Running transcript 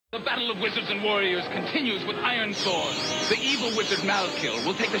The battle of wizards and warriors continues with Iron Sword. The evil wizard Malkil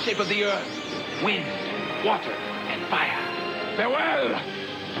will take the shape of the earth, wind, water, and fire. Farewell!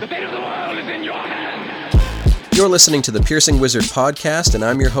 The fate of the world is in your hands! You're listening to the Piercing Wizard podcast, and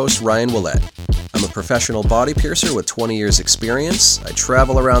I'm your host, Ryan Willett. I'm a professional body piercer with 20 years experience. I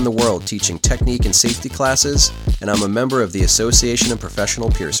travel around the world teaching technique and safety classes, and I'm a member of the Association of Professional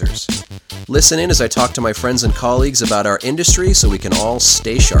Piercers. Listen in as I talk to my friends and colleagues about our industry so we can all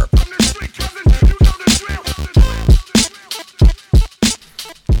stay sharp.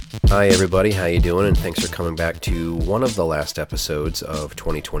 Hi everybody, how you doing? And thanks for coming back to one of the last episodes of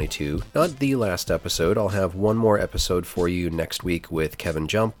 2022. Not the last episode. I'll have one more episode for you next week with Kevin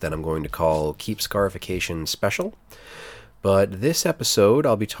Jump that I'm going to call Keep Scarification Special. But this episode,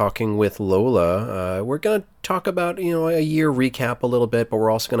 I'll be talking with Lola. We're going to talk about, a year recap a little bit, but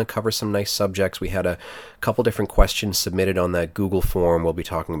we're also going to cover some nice subjects. We had a couple different questions submitted on that Google form. We'll be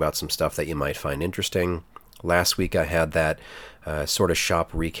talking about some stuff that you might find interesting. Last week I had that sort of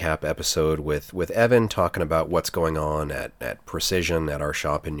shop recap episode with Evan talking about what's going on at Precision at our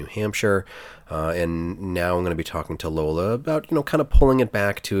shop in New Hampshire. And now I'm going to be talking to Lola about, kind of pulling it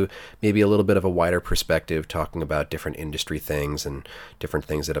back to maybe a little bit of a wider perspective, talking about different industry things and different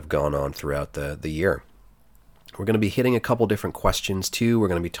things that have gone on throughout the year. We're going to be hitting a couple different questions too. We're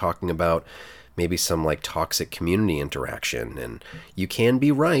going to be talking about maybe some toxic community interaction, and you can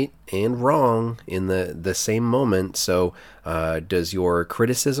be right and wrong in the same moment. So does your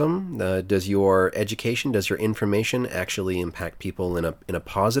criticism, does your education, does your information actually impact people in a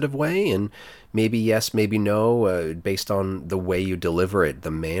positive way? And maybe yes, maybe no, based on the way you deliver it,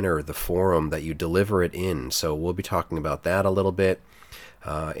 the manner, the forum that you deliver it in. So we'll be talking about that a little bit.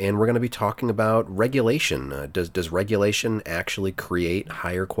 And we're going to be talking about regulation. Does regulation actually create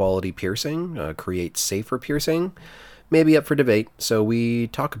higher quality piercing, create safer piercing? Maybe up for debate, so we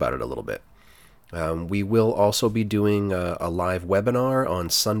talk about it a little bit. We will also be doing a live webinar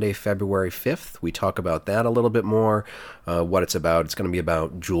on Sunday, February 5th. We talk about that a little bit more, what it's about. It's going to be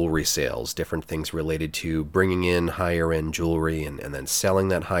about jewelry sales, different things related to bringing in higher-end jewelry and then selling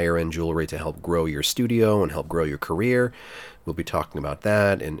that higher-end jewelry to help grow your studio and help grow your career. We'll be talking about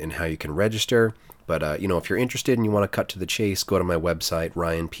that and how you can register. But, if you're interested and you want to cut to the chase, go to my website,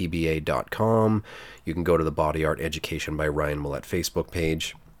 ryanpba.com. You can go to the Body Art Education by Ryan Willett Facebook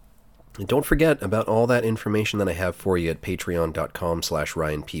page. And don't forget about all that information that I have for you at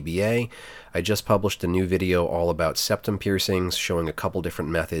patreon.com/RyanPBA. I just published a new video all about septum piercings, showing a couple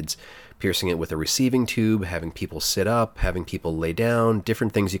different methods, piercing it with a receiving tube, having people sit up, having people lay down,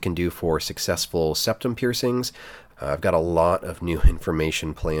 different things you can do for successful septum piercings. I've got a lot of new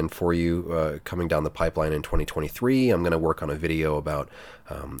information planned for you coming down the pipeline in 2023. I'm going to work on a video about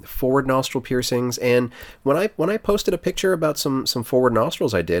forward nostril piercings. And when I posted a picture about some forward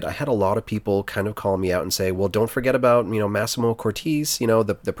nostrils I did, I had a lot of people kind of call me out and say, well, don't forget about, Massimo Cortese,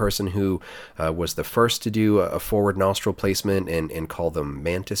 the person who was the first to do a forward nostril placement and call them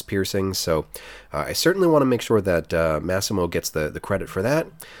mantis piercings. So I certainly want to make sure that Massimo gets the credit for that.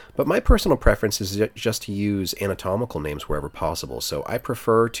 But my personal preference is just to use anatomical names wherever possible. So I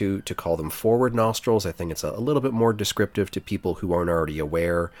prefer to call them forward nostrils. I think it's a little bit more descriptive to people who aren't already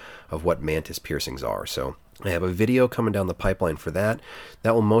aware of what mantis piercings are. So I have a video coming down the pipeline for that.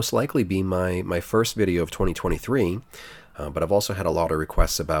 That will most likely be my first video of 2023. But I've also had a lot of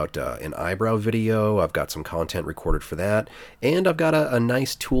requests about an eyebrow video. I've got some content recorded for that. And I've got a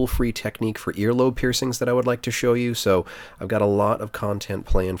nice tool-free technique for earlobe piercings that I would like to show you. So I've got a lot of content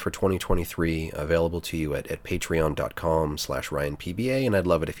planned for 2023 available to you at patreon.com/RyanPBA, and I'd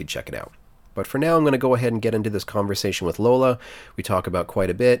love it if you'd check it out. But for now, I'm going to go ahead and get into this conversation with Lola. We talk about quite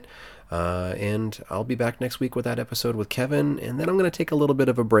a bit. And I'll be back next week with that episode with Kevin, and then I'm going to take a little bit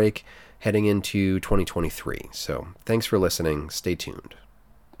of a break heading into 2023. So thanks for listening. Stay tuned.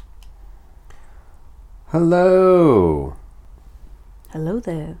 Hello. Hello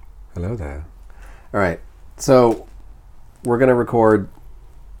there. Hello there. All right. So we're going to record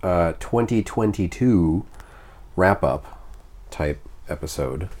 2022 wrap-up type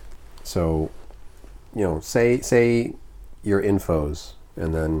episode. So, say your infos,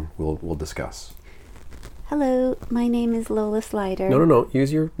 and then we'll discuss. Hello, my name is Lola Slider. No.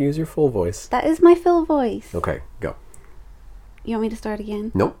 Use your full voice. That is my full voice. Okay, go. You want me to start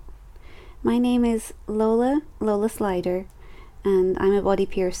again? Nope. My name is Lola Slider, and I'm a body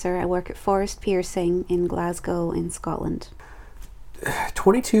piercer. I work at Forest Piercing in Glasgow in Scotland.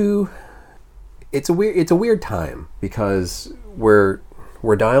 22. It's a weird time because we're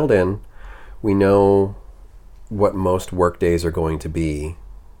dialed in. We know what most work days are going to be.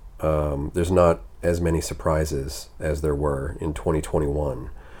 There's not as many surprises as there were in 2021.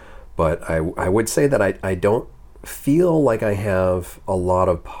 but I would say that I don't feel like I have a lot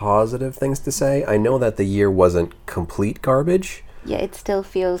of positive things to say. I know that the year wasn't complete garbage. Yeah, it still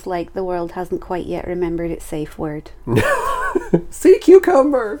feels like the world hasn't quite yet remembered its safe word. Sea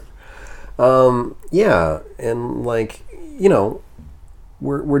cucumber! Yeah, and like, you know,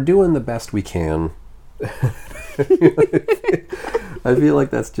 we're doing the best we can. I feel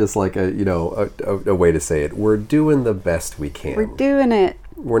like that's just like a way to say it. We're doing the best we can. We're doing it.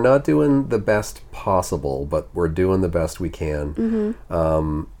 We're not doing the best possible, but we're doing the best we can.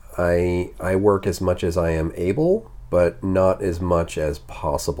 I work as much as I am able, but not as much as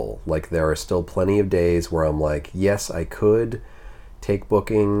possible. Like, there are still plenty of days where I'm like, yes, I could take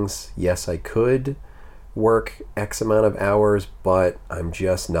bookings. Yes, I could work X amount of hours, but I'm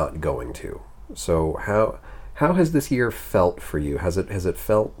just not going to. So how has this year felt for you? Has it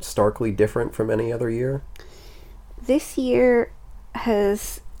felt starkly different from any other year? This year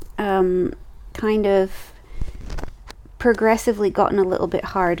has kind of progressively gotten a little bit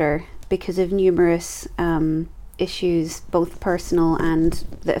harder because of numerous issues, both personal and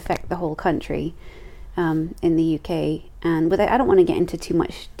that affect the whole country in the UK. And I don't want to get into too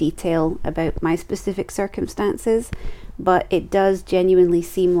much detail about my specific circumstances, but it does genuinely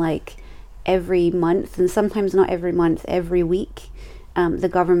seem like every month, and sometimes not every month, every week, the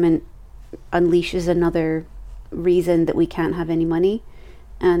government unleashes another reason that we can't have any money,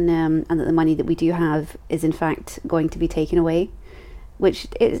 and that the money that we do have is in fact going to be taken away, which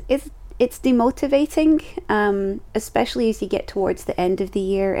it's demotivating, especially as you get towards the end of the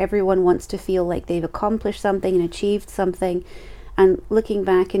year. Everyone wants to feel like they've accomplished something and achieved something, and looking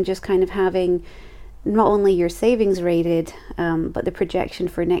back and just kind of having not only your savings rated, but the projection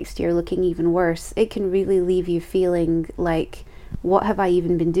for next year looking even worse, it can really leave you feeling like, what have I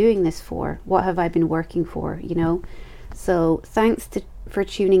even been doing this for? What have I been working for, you know? So thanks for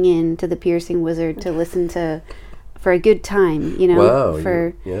tuning in to the Piercing Wizard to listen to for a good time, you know.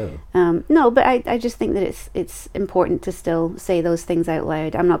 Wow, yeah. No, but I just think that it's important to still say those things out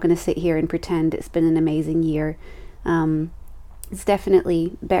loud. I'm not going to sit here and pretend it's been an amazing year. It's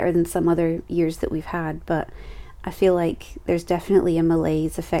definitely better than some other years that we've had, but I feel like there's definitely a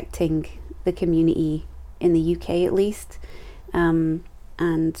malaise affecting the community in the UK, at least.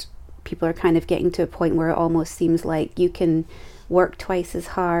 And people are kind of getting to a point where it almost seems like you can work twice as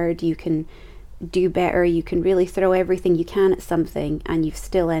hard, you can do better, you can really throw everything you can at something, and you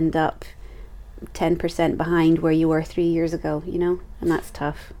still end up 10% behind where you were 3 years ago, you know? And that's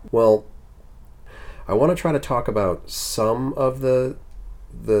tough. Well, I want to try to talk about some of the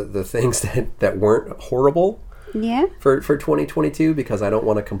things that weren't horrible. Yeah. For 2022, because I don't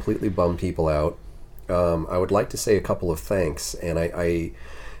want to completely bum people out. I would like to say a couple of thanks, and I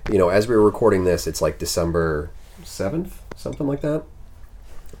as we were recording this, it's like December 7th, something like that.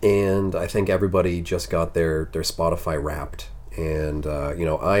 And I think everybody just got their Spotify Wrapped, and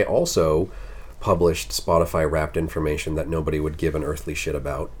I also published Spotify Wrapped information that nobody would give an earthly shit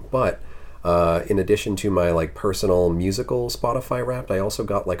about, but in addition to my like personal musical Spotify Wrapped, I also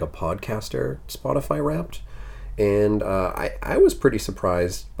got like a podcaster Spotify Wrapped, and I was pretty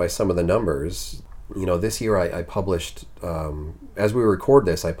surprised by some of the numbers. You know, this year I published, as we record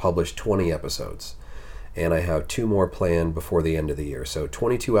this, I published 20 episodes, and I have 2 more planned before the end of the year. So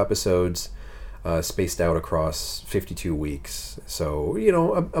 22 episodes spaced out across 52 weeks. So,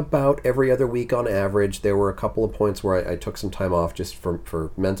 about every other week on average. There were a couple of points where I took some time off just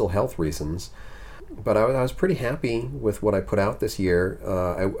for mental health reasons. But I was pretty happy with what I put out this year.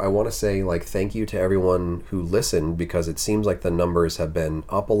 I want to say like thank you to everyone who listened, because it seems like the numbers have been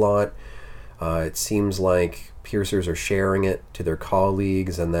up a lot. It seems like piercers are sharing it to their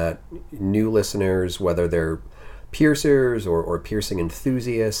colleagues, and that new listeners, whether they're piercers or piercing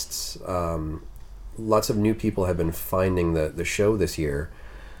enthusiasts, lots of new people have been finding the show this year.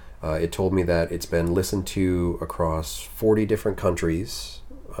 It told me that it's been listened to across 40 different countries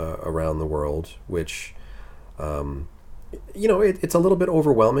around the world, which, it's a little bit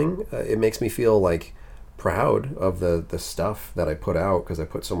overwhelming. It makes me feel like proud of the stuff that I put out, because I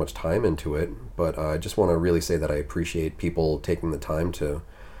put so much time into it. But I just want to really say that I appreciate people taking the time to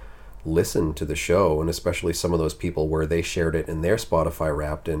listen to the show, and especially some of those people where they shared it in their Spotify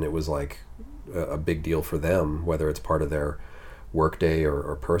Wrapped, and it was like a big deal for them, whether it's part of their work day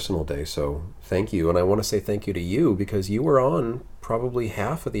or personal day. So thank you. And I want to say thank you to you, because you were on probably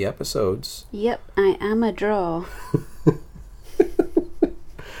half of the episodes. Yep, I am a draw.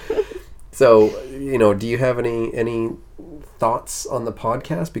 So, do you have any thoughts on the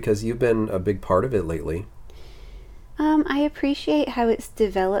podcast? Because you've been a big part of it lately. I appreciate how it's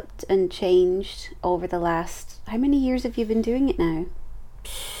developed and changed over the last... How many years have you been doing it now?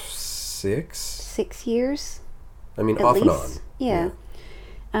 6 years. I mean, at off least. and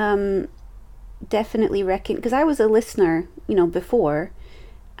on. Yeah. Definitely reckon, because I was a listener, before,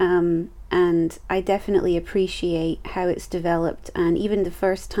 and I definitely appreciate how it's developed. And even the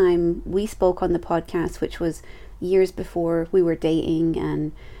first time we spoke on the podcast, which was years before we were dating,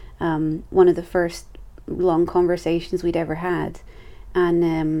 and one of the first long conversations we'd ever had.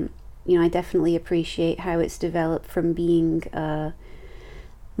 And I definitely appreciate how it's developed from being a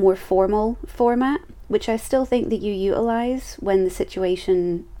more formal format, which I still think that you utilize when the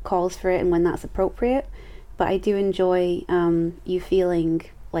situation calls for it and when that's appropriate. But I do enjoy you feeling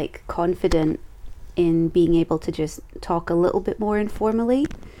like confident in being able to just talk a little bit more informally.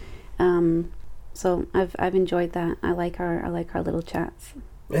 So I've enjoyed that. I like our little chats.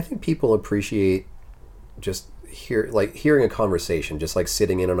 I think people appreciate just hearing a conversation, just like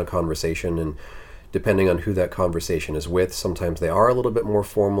sitting in on a conversation, and depending on who that conversation is with, sometimes they are a little bit more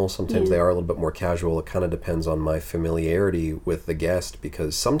formal, sometimes they are a little bit more casual. It kind of depends on my familiarity with the guest,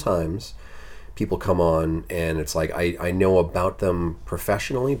 because sometimes people come on and it's like I know about them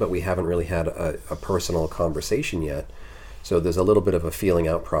professionally, but we haven't really had a personal conversation yet. So there's a little bit of a feeling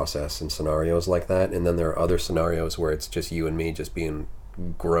out process in scenarios like that. And then there are other scenarios where it's just you and me just being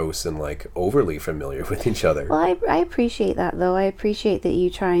gross and like overly familiar with each other. Well, I appreciate that, though. I appreciate that you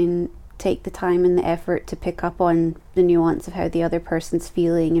try and take the time and the effort to pick up on the nuance of how the other person's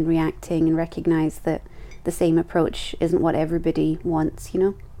feeling and reacting, and recognize that the same approach isn't what everybody wants,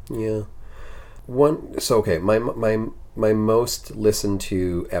 Yeah. My most listened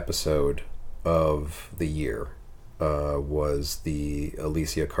to episode of the year was the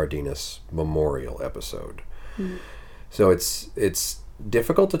Alicia Cardenas memorial episode. So it's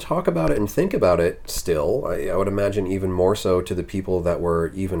difficult to talk about it and think about it still. I would imagine even more so to the people that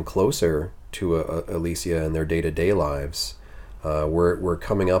were even closer to Alicia in their day-to-day lives. We're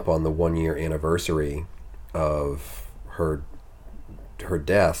coming up on the 1 year anniversary of her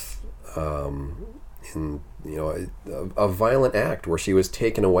death in a violent act where she was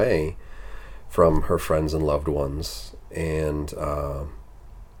taken away from her friends and loved ones. And I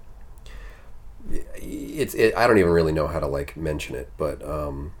don't even really know how to mention it, but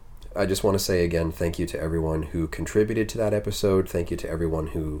I just want to say again, thank you to everyone who contributed to that episode. Thank you to everyone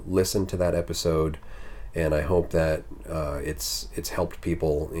who listened to that episode, and I hope that it's helped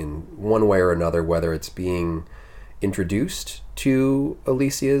people in one way or another, whether it's being introduced to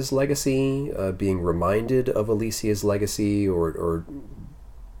Alicia's legacy, being reminded of Alicia's legacy, or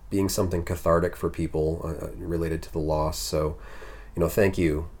being something cathartic for people related to the loss. So, thank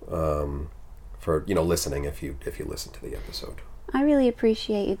you for listening if you listen to the episode. I really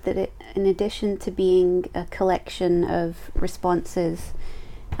appreciated that it, in addition to being a collection of responses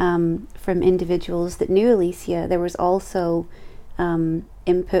from individuals that knew Alicia, there was also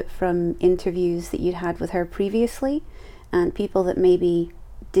input from interviews that you'd had with her previously, and people that maybe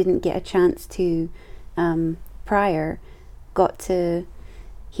didn't get a chance to prior got to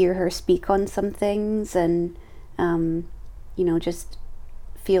hear her speak on some things, and just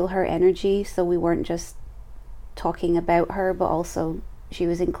feel her energy. So we weren't just talking about her, but also she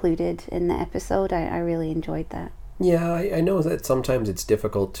was included in the episode. I really enjoyed that. Yeah, I know that sometimes it's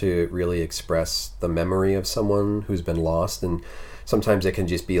difficult to really express the memory of someone who's been lost, and sometimes it can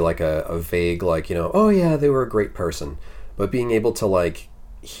just be like a vague, oh yeah, they were a great person. But being able to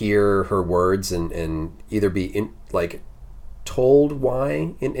hear her words and either be told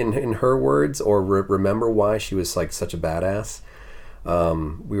why in her words, or remember why she was such a badass.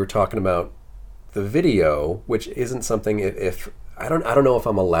 We were talking about the video, which isn't something, if I don't know if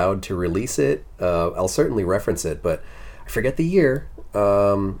I'm allowed to release it. I'll certainly reference it, but I forget the year.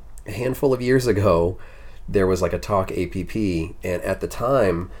 A handful of years ago, there was a Talk APP, and at the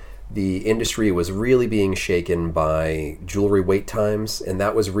time, the industry was really being shaken by jewelry wait times, and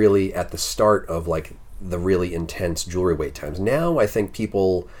that was really at the start of the really intense jewelry wait times. Now I think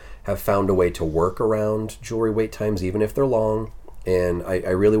people have found a way to work around jewelry wait times, even if they're long. And I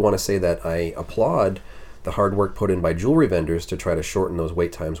really want to say that I applaud the hard work put in by jewelry vendors to try to shorten those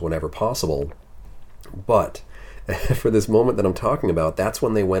wait times whenever possible. But for this moment that I'm talking about, that's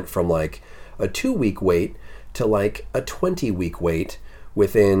when they went from a 2-week wait to a 20-week wait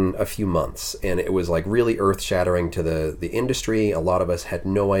within a few months. And it was really earth-shattering to the industry. A lot of us had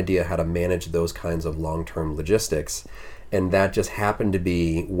no idea how to manage those kinds of long-term logistics. And that just happened to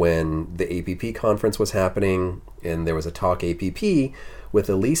be when the APP conference was happening, and there was a Talk APP with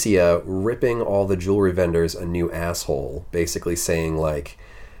Alicia ripping all the jewelry vendors a new asshole, basically saying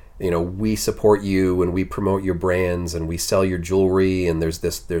we support you and we promote your brands and we sell your jewelry, and there's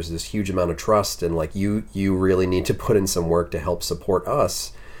this huge amount of trust, and you really need to put in some work to help support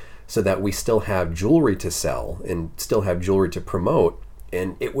us so that we still have jewelry to sell and still have jewelry to promote.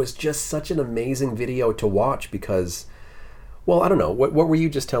 And it was just such an amazing video to watch because, well, I don't know. What were you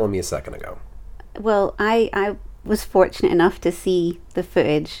just telling me a second ago? Well, I was fortunate enough to see the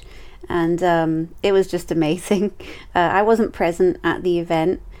footage, and it was just amazing. I wasn't present at the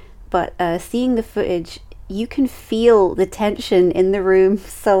event, but seeing the footage, you can feel the tension in the room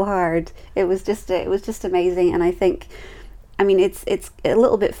so hard. It was just amazing, and I think, I mean, it's a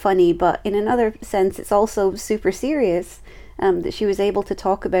little bit funny, but in another sense, it's also super serious. That she was able to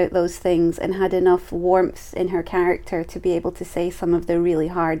talk about those things and had enough warmth in her character to be able to say some of the really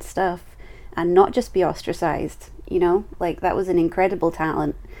hard stuff and not just be ostracized, you know, like that was an incredible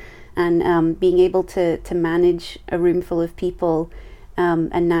talent. And being able to manage a room full of people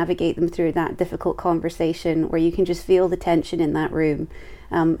and navigate them through that difficult conversation where you can just feel the tension in that room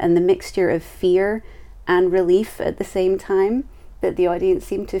and the mixture of fear and relief at the same time that the audience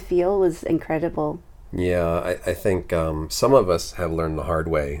seemed to feel was incredible. Yeah, I think some of us have learned the hard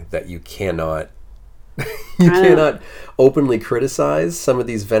way that you cannot cannot openly criticize some of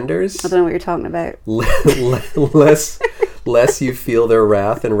these vendors. I don't know what you're talking about. less you feel their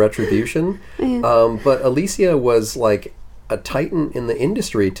wrath and retribution. Yeah. But Alicia was like a titan in the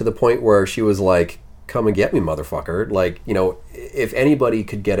industry to the point where she was like, come and get me, motherfucker. Like, you know, if anybody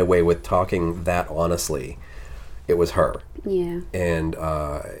could get away with talking that honestly, it was her. Yeah. And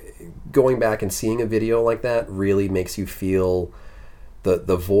going back and seeing a video like that really makes you feel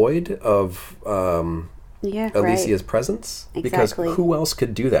the void of Alicia's presence. Exactly. Because who else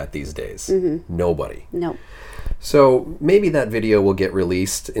could do that these days? Mm-hmm. Nobody. Nope. So maybe that video will get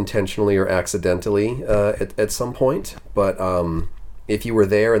released intentionally or accidentally at some point. But if you were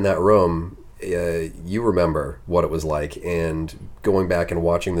there in that room, you remember what it was like, and going back and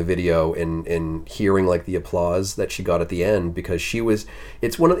watching the video and hearing like the applause that she got at the end, because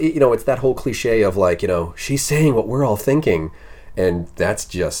it's one of, you know, it's that whole cliche of like, you know, she's saying what we're all thinking, and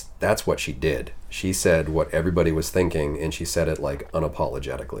that's what she did. She said what everybody was thinking, and she said it like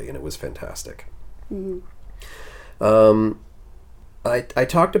unapologetically, and it was fantastic. Mm-hmm. I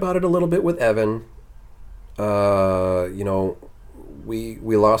talked about it a little bit with Evan. You know, we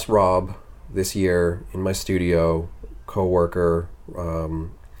lost Rob this year in my studio, co-worker,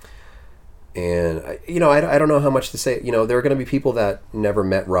 and I don't know how much to say. You know, there are going to be people that never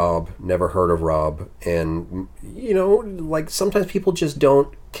met Rob, never heard of Rob, and you know, like sometimes people just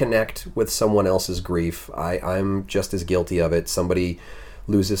don't connect with someone else's grief. I'm just as guilty of it. Somebody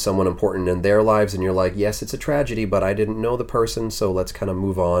loses someone important in their lives, and you're like, yes, it's a tragedy, but I didn't know the person, so let's kind of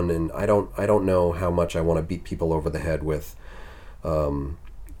move on. And I don't know how much I want to beat people over the head with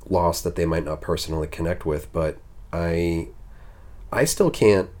loss that they might not personally connect with, but I still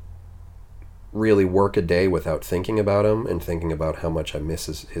can't really work a day without thinking about him and thinking about how much I miss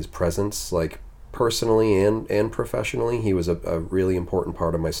his presence, like personally and professionally. He was a really important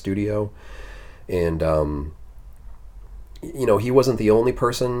part of my studio, and you know, he wasn't the only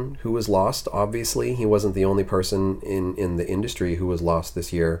person who was lost. Obviously, he wasn't the only person in the industry who was lost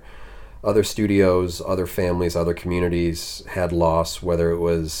this year. Other studios, other families, other communities had loss, whether it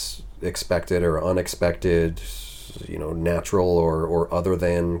was expected or unexpected, you know, natural or other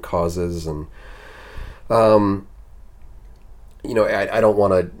than causes. And you know, I don't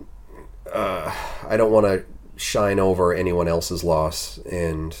want to shine over anyone else's loss.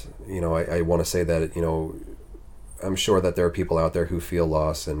 And you know, I want to say that, you know, I'm sure that there are people out there who feel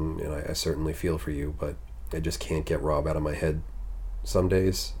loss, and I certainly feel for you, but I just can't get Rob out of my head some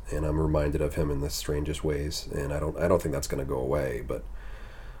days, and I'm reminded of him in the strangest ways, and I don't think that's going to go away. But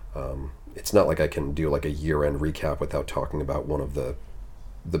it's not like I can do like a year-end recap without talking about one of the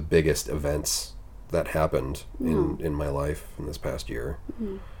biggest events that happened in my life in this past year.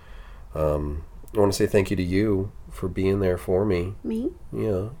 Mm-hmm. I want to say thank you to you for being there for me. Me?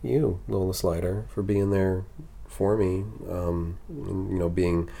 Yeah, you, Lola Slider, for being there for me, and, you know,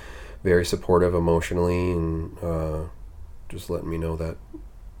 being very supportive emotionally, and just letting me know that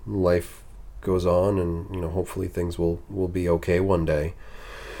life goes on, and you know, hopefully things will be okay one day.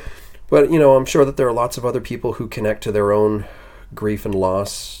 But you know, I'm sure that there are lots of other people who connect to their own grief and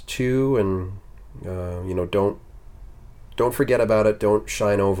loss too, and you know, don't forget about it, don't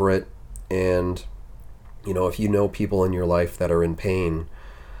shine over it. And you know, if you know people in your life that are in pain,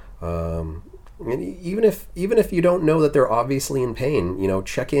 and even if you don't know that they're obviously in pain, you know,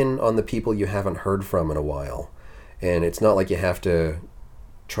 check in on the people you haven't heard from in a while. And it's not like you have to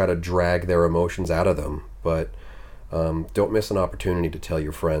try to drag their emotions out of them, but don't miss an opportunity to tell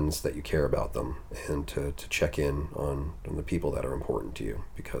your friends that you care about them, and to check in on the people that are important to you,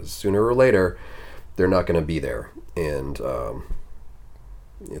 because sooner or later they're not going to be there. And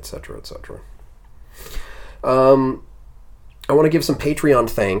etc., etc. I want to give some Patreon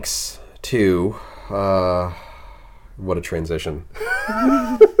thanks to... what a transition.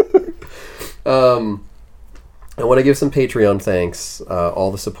 I want to give some Patreon thanks,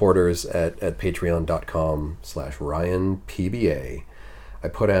 all the supporters at patreon.com/RyanPBA. I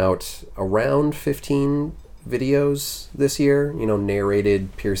put out around 15 videos this year,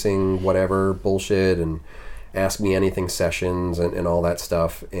 narrated, piercing, whatever, bullshit, and ask me anything sessions and all that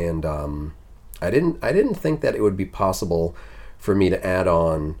stuff. And I didn't think that it would be possible for me to add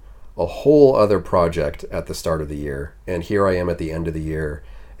on a whole other project at the start of the year. And here I am at the end of the year,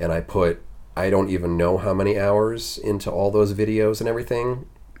 and I don't even know how many hours into all those videos and everything.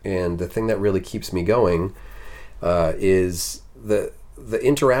 And the thing that really keeps me going is the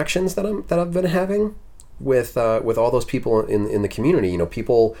interactions that I've been having with all those people in the community.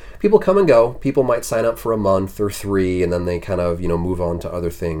 People come and go. People might sign up for a month or 3, and then they kind of move on to other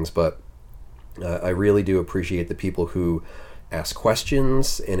things. But I really do appreciate the people who ask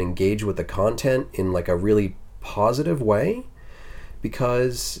questions and engage with the content in like a really positive way,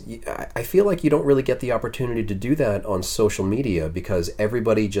 because I feel like you don't really get the opportunity to do that on social media, because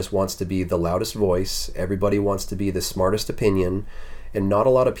everybody just wants to be the loudest voice, everybody wants to be the smartest opinion, and not a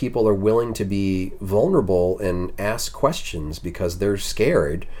lot of people are willing to be vulnerable and ask questions because they're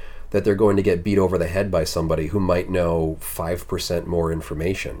scared that they're going to get beat over the head by somebody who might know 5% more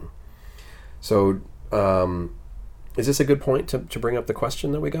information. So, is this a good point to bring up the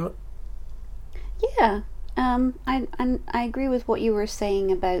question that we got? Yeah. I agree with what you were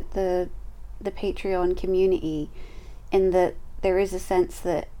saying about the Patreon community, in that there is a sense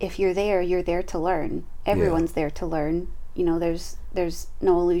that if you're there to learn. Everyone's there to learn. There's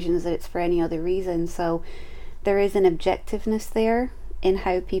no illusions that it's for any other reason. So there is an objectiveness there in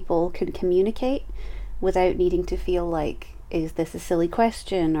how people can communicate without needing to feel like, is this a silly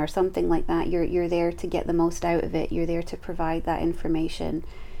question or something like that. You're there to get the most out of it. You're there to provide that information,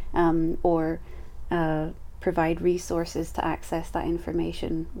 or provide resources to access that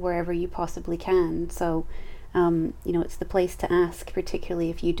information wherever you possibly can. So, it's the place to ask, particularly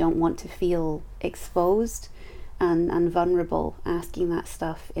if you don't want to feel exposed and vulnerable asking that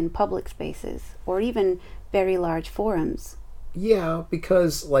stuff in public spaces or even very large forums. Yeah,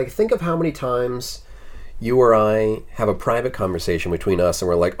 because think of how many times you or I have a private conversation between us and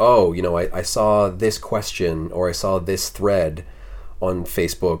we're like, oh, I saw this question or I saw this thread on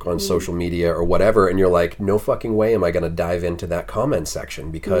Facebook, on social media or whatever, and you're like, no fucking way am I going to dive into that comment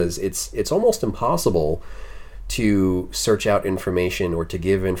section, because it's almost impossible to search out information or to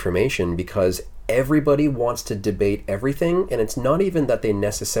give information, because everybody wants to debate everything, and it's not even that they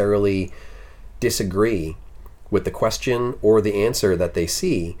necessarily disagree with the question or the answer that they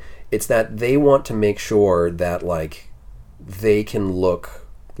see. It's that they want to make sure that they can look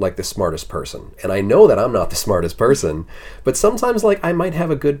like the smartest person. And I know that I'm not the smartest person, but sometimes I might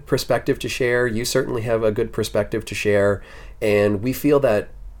have a good perspective to share. You certainly have a good perspective to share. And we feel that,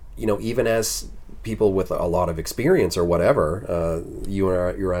 even as people with a lot of experience or whatever, you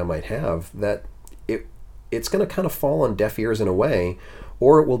or I might have, that it's going to kind of fall on deaf ears in a way,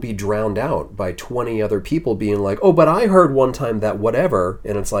 or it will be drowned out by 20 other people being like, oh, but I heard one time that whatever.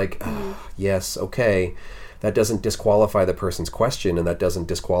 And it's like, yes, okay. That doesn't disqualify the person's question, and that doesn't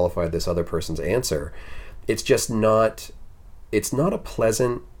disqualify this other person's answer. It's just it's not a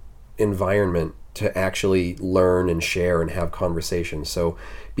pleasant environment to actually learn and share and have conversations. So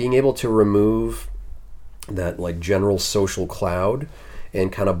being able to remove that general social cloud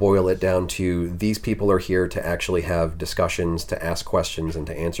and kind of boil it down to, these people are here to actually have discussions, to ask questions and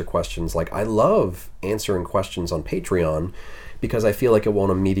to answer questions. I love answering questions on Patreon, because I feel like it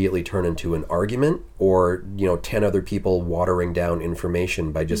won't immediately turn into an argument or 10 other people watering down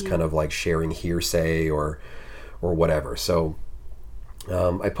information by just kind of sharing hearsay or whatever. So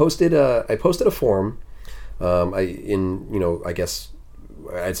I posted a form I guess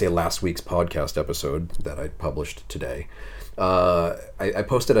I'd say last week's podcast episode that I published today. I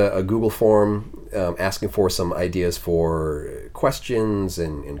posted a Google form asking for some ideas for questions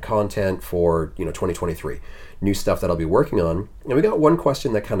and content for 2023, new stuff that I'll be working on. And we got one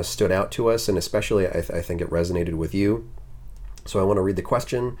question that kind of stood out to us, and especially I think it resonated with you. So I want to read the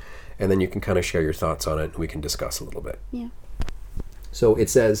question, and then you can kind of share your thoughts on it, and we can discuss a little bit. Yeah. So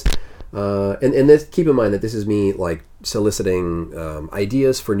it says, and this, keep in mind that this is me soliciting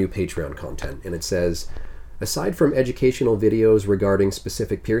ideas for new Patreon content, and it says, aside from educational videos regarding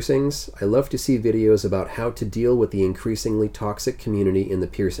specific piercings, I love to see videos about how to deal with the increasingly toxic community in the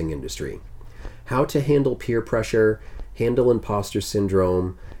piercing industry, how to handle peer pressure, handle imposter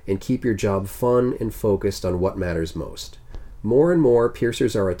syndrome, and keep your job fun and focused on what matters most. More and more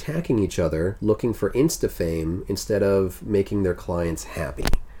piercers are attacking each other, looking for insta-fame instead of making their clients happy.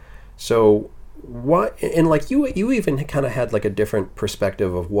 So what, and like you even kind of had like a different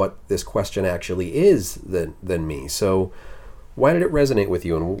perspective of what this question actually is than me. So why did it resonate with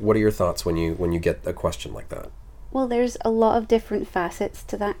you, and what are your thoughts when you get a question like that? Well, there's a lot of different facets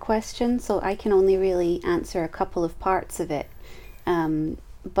to that question, so I can only really answer a couple of parts of it.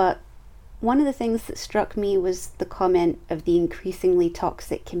 But one of the things that struck me was the comment of the increasingly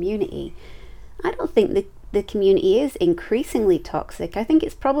toxic community. I don't think the community is increasingly toxic. I think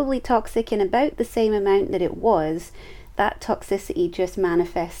it's probably toxic in about the same amount that it was. That toxicity just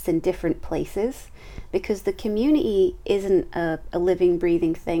manifests in different places, because the community isn't a living,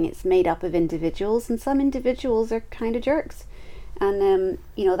 breathing thing. It's made up of individuals, and some individuals are kind of jerks. And,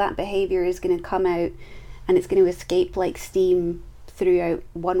 that behavior is going to come out, and it's going to escape like steam throughout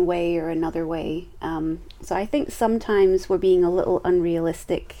one way or another way. So I think sometimes we're being a little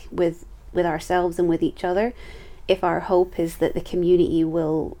unrealistic with ourselves and with each other if our hope is that the community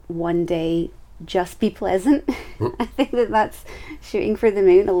will one day just be pleasant. I think that's shooting for the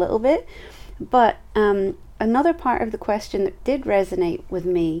moon a little bit. But another part of the question that did resonate with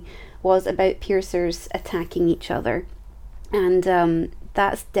me was about piercers attacking each other. And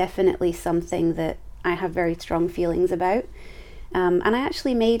that's definitely something that I have very strong feelings about. And I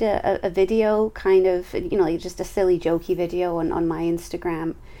actually made a video, kind of, just a silly jokey video on my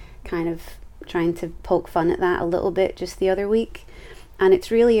Instagram, kind of trying to poke fun at that a little bit just the other week. And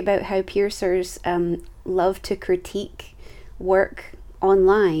it's really about how piercers love to critique work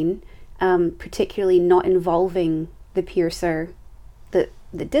online, particularly not involving the piercer that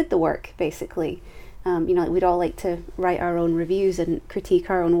did the work, basically. We'd all like to write our own reviews and critique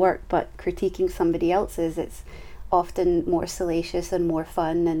our own work, but critiquing somebody else's, it's often more salacious and more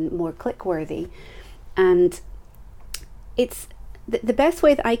fun and more click-worthy. And it's the best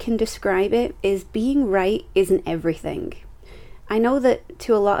way that I can describe it is being right isn't everything. I know that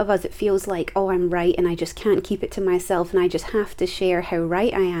to a lot of us it feels like, oh, I'm right and I just can't keep it to myself and I just have to share how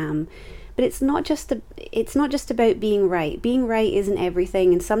right I am. But it's not just about being right. Being right isn't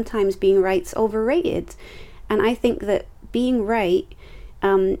everything, and sometimes being right's overrated. And I think that being right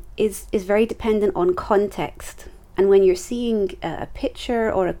is very dependent on context. And when you're seeing a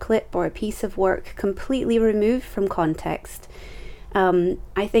picture or a clip or a piece of work completely removed from context,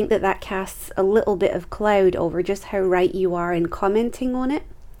 I think that casts a little bit of cloud over just how right you are in commenting on it.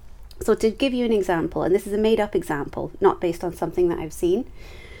 So to give you an example, and this is a made-up example, not based on something that I've seen,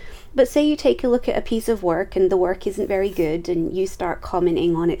 but say you take a look at a piece of work and the work isn't very good, and you start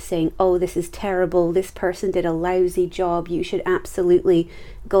commenting on it saying, oh, this is terrible, this person did a lousy job, you should absolutely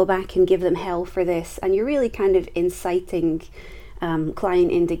go back and give them hell for this, and you're really kind of inciting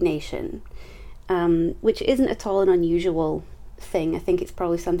client indignation, which isn't at all an unusual thing. I think it's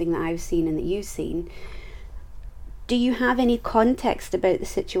probably something that I've seen and that you've seen. Do you have any context about the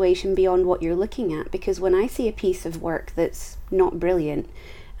situation beyond what you're looking at? Because when I see a piece of work that's not brilliant,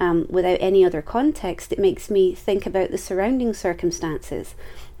 without any other context, it makes me think about the surrounding circumstances.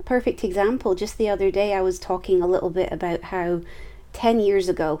 A perfect example, just the other day I was talking a little bit about how 10 years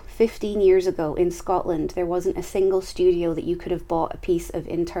ago, 15 years ago in Scotland, there wasn't a single studio that you could have bought a piece of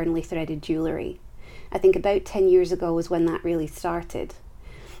internally threaded jewellery. I think about 10 years ago was when that really started.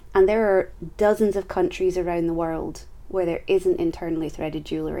 And there are dozens of countries around the world where there isn't internally threaded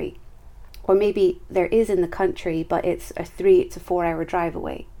jewellery. Or maybe there is in the country, but it's a 4-hour drive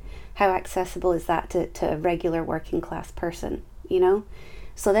away. How accessible is that to a regular working class person,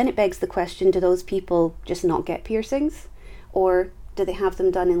 So then it begs the question, do those people just not get piercings? Or do they have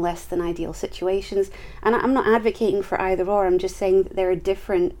them done in less than ideal situations? And I'm not advocating for either or, I'm just saying that there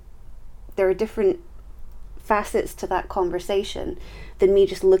are different facets to that conversation than me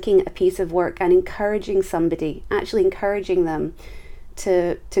just looking at a piece of work and encouraging somebody, actually encouraging them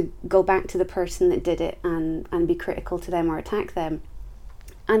to go back to the person that did it and be critical to them or attack them.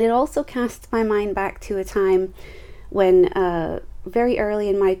 And it also casts my mind back to a time when very early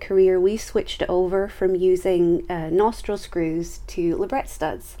in my career we switched over from using nostril screws to labret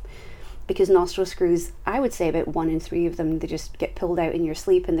studs, because nostril screws, I would say about 1 in 3 of them, they just get pulled out in your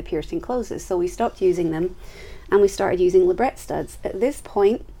sleep and the piercing closes. So we stopped using them and we started using labret studs. At this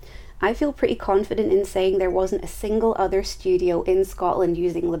point, I feel pretty confident in saying there wasn't a single other studio in Scotland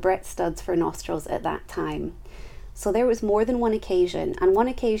using labret studs for nostrils at that time. So there was more than one occasion, and one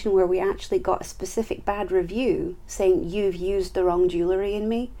occasion where we actually got a specific bad review saying, you've used the wrong jewellery in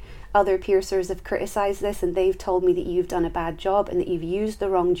me. Other piercers have criticised this and they've told me that you've done a bad job and that you've used the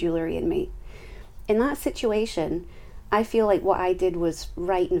wrong jewellery in me. In that situation, I feel like what I did was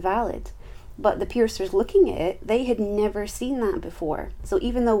right and valid, But the piercers looking at it, they had never seen that before. So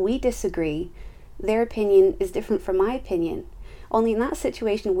even though we disagree, their opinion is different from my opinion. Only in that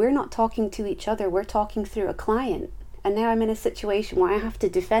situation, we're not talking to each other, we're talking through a client. And now I'm in a situation where I have to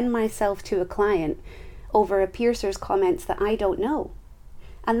defend myself to a client over a piercer's comments that I don't know.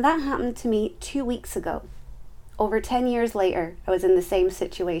 And that happened to me 2 weeks ago. Over 10 years later, I was in the same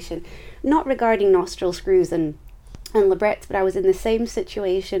situation. Not regarding nostril screws and labrets, but I was in the same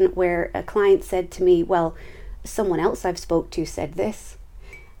situation where a client said to me, well, someone else I've spoke to said this.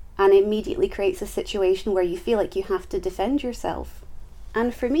 And it immediately creates a situation where you feel like you have to defend yourself.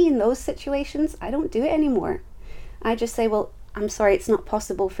 And for me, in those situations, I don't do it anymore. I just say, well, I'm sorry, it's not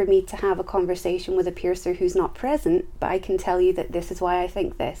possible for me to have a conversation with a piercer who's not present, but I can tell you that this is why I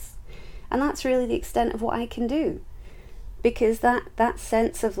think this. And that's really the extent of what I can do. Because that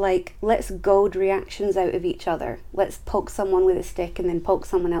sense of like, let's goad reactions out of each other. Let's poke someone with a stick and then poke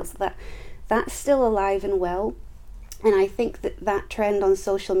someone else. That's still alive and well. And I think that trend on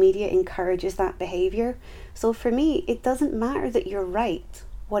social media encourages that behavior. So for me, it doesn't matter that you're right.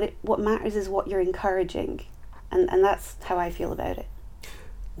 What matters is what you're encouraging. And that's how I feel about it.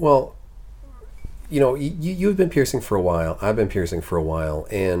 Well, you've been piercing for a while. I've been piercing for a while.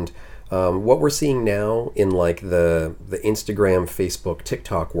 And what we're seeing now in like the Instagram, Facebook,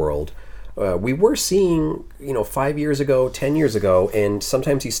 TikTok world, we were seeing, 5 years ago, 10 years ago, and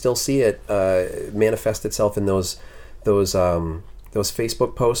sometimes you still see it manifest itself in those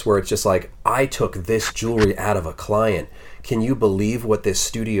Facebook posts where it's just like, I took this jewelry out of a client. Can you believe what this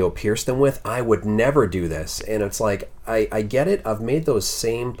studio pierced them with? I would never do this. And it's like, I get it. I've made those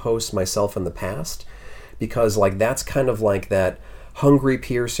same posts myself in the past because like that's kind of like that hungry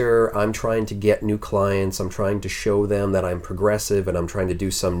piercer. I'm trying to get new clients. I'm trying to show them that I'm progressive and I'm trying to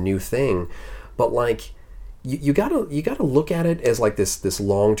do some new thing. But like you gotta look at it as like this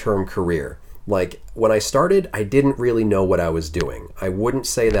long-term career. Like when I started, I didn't really know what I was doing. I wouldn't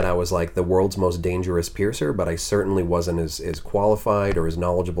say that I was like the world's most dangerous piercer, but I certainly wasn't as qualified or as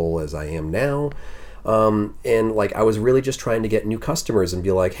knowledgeable as I am now. And like I was really just trying to get new customers and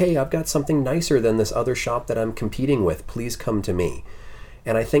be like, hey, I've got something nicer than this other shop that I'm competing with. Please come to me.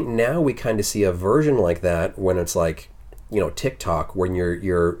 And I think now we kind of see a version like that when it's like, TikTok, when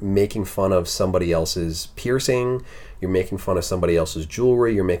you're making fun of somebody else's piercing, you're making fun of somebody else's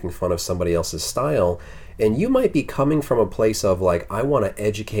jewelry, you're making fun of somebody else's style, and you might be coming from a place of like, I want to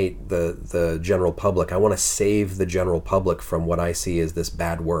educate the general public. I want to save the general public from what I see as this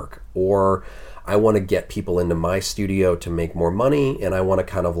bad work, or I want to get people into my studio to make more money, and I want to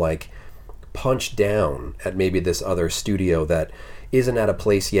kind of like punch down at maybe this other studio that isn't at a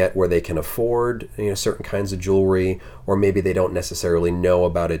place yet where they can afford certain kinds of jewelry, or maybe they don't necessarily know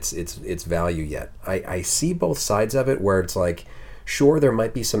about its value yet. I see both sides of it where it's like, sure, there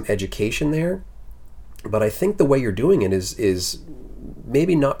might be some education there, but I think the way you're doing it is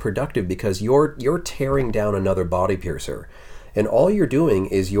maybe not productive because you're tearing down another body piercer, and all you're doing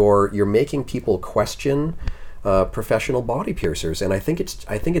is you're making people question professional body piercers, and I think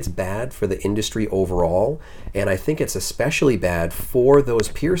it's bad for the industry overall, and I think it's especially bad for those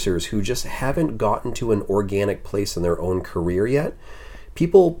piercers who just haven't gotten to an organic place in their own career yet.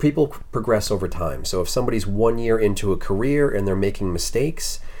 People progress over time, so if somebody's 1 year into a career and they're making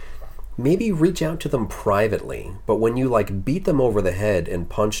mistakes, maybe reach out to them privately. But when you like beat them over the head and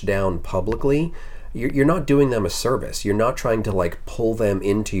punch down publicly, you're not doing them a service. You're not trying to like pull them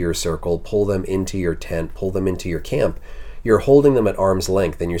into your circle, pull them into your tent, pull them into your camp. You're holding them at arm's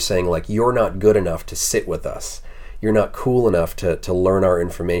length and you're saying like, you're not good enough to sit with us. You're not cool enough to learn our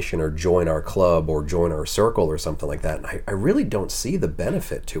information or join our club or join our circle or something like that. And I really don't see the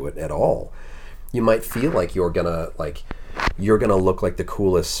benefit to it at all. You might feel like you're gonna look like the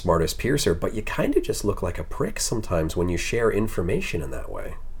coolest, smartest piercer, but you kind of just look like a prick sometimes when you share information in that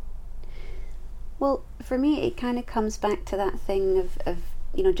way. Well, for me, it kind of comes back to that thing of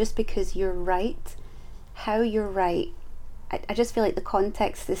just because you're right, how you're right, I just feel like the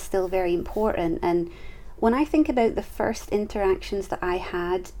context is still very important. And when I think about the first interactions that I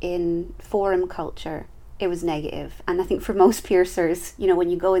had in forum culture, it was negative. And I think for most piercers,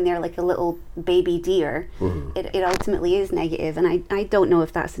 when you go in there like a little baby deer, it ultimately is negative. And I don't know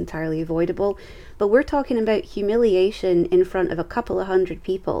if that's entirely avoidable, but we're talking about humiliation in front of a couple of hundred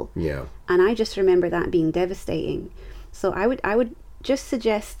people. Yeah. And I just remember that being devastating. So I would just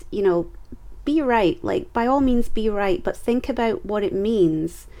suggest, be right. Like, by all means, be right, but think about what it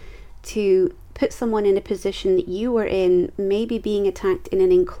means to put someone in a position that you were in, maybe being attacked in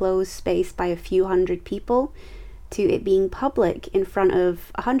an enclosed space by a few hundred people, to it being public in front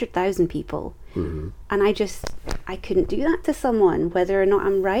of 100,000 people. And I I couldn't do that to someone, whether or not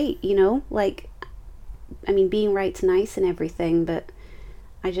I'm right, like, I mean, being right's nice and everything, but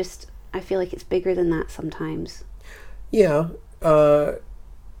I feel like it's bigger than that sometimes. Yeah.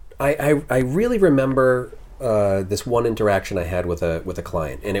 I really remember this one interaction I had with a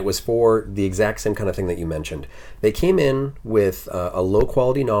client, and it was for the exact same kind of thing that you mentioned. They came in with a low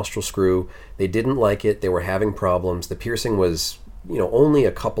quality nostril screw. They didn't like it. They were having problems. The piercing was, only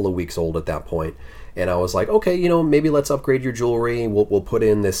a couple of weeks old at that point. And I was like, okay, maybe let's upgrade your jewelry. We'll put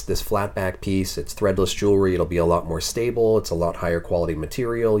in this flat back piece. It's threadless jewelry. It'll be a lot more stable. It's a lot higher quality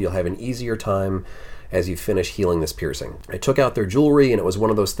material. You'll have an easier time as you finish healing this piercing. I took out their jewelry, and it was one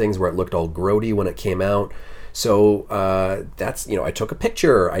of those things where it looked all grody when it came out. So I took a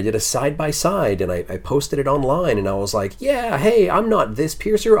picture, I did a side-by-side, and I posted it online, and I was like, yeah, hey, I'm not this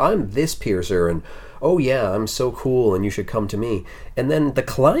piercer, I'm this piercer, and oh yeah, I'm so cool, and you should come to me. And then the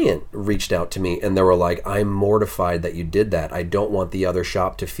client reached out to me, and they were like, I'm mortified that you did that. I don't want the other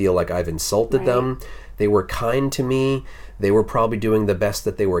shop to feel like I've insulted them. They were kind to me. They were probably doing the best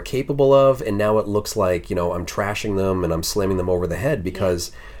that they were capable of, and now it looks like, I'm trashing them and I'm slamming them over the head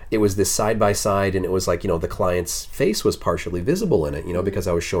because it was this side-by-side, and it was like, the client's face was partially visible in it, because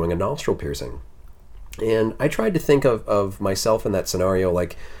I was showing a nostril piercing. And I tried to think of myself in that scenario,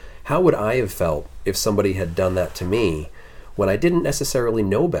 like, how would I have felt if somebody had done that to me when I didn't necessarily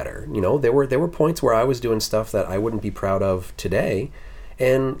know better? There were points where I was doing stuff that I wouldn't be proud of today.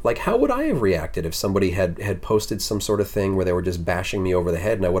 And like, how would I have reacted if somebody had posted some sort of thing where they were just bashing me over the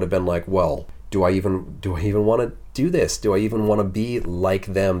head, and I would have been like, well, do I even want to do this? Do I even want to be like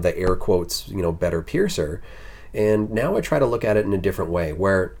them, the air quotes, better piercer? And now I try to look at it in a different way,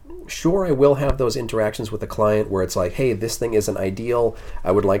 where sure, I will have those interactions with a client where it's like, hey, this thing isn't ideal.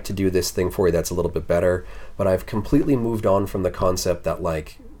 I would like to do this thing for you that's a little bit better. But I've completely moved on from the concept that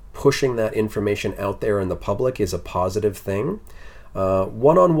like pushing that information out there in the public is a positive thing.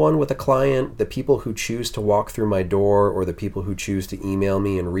 One-on-one with a client, the people who choose to walk through my door or the people who choose to email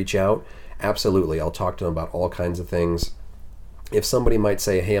me and reach out, absolutely, I'll talk to them about all kinds of things. If somebody might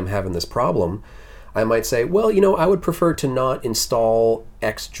say, hey, I'm having this problem, I might say, well, I would prefer to not install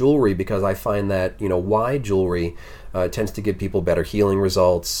X jewelry because I find that, Y jewelry tends to give people better healing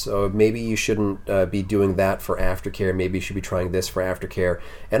results. Maybe you shouldn't be doing that for aftercare. Maybe you should be trying this for aftercare.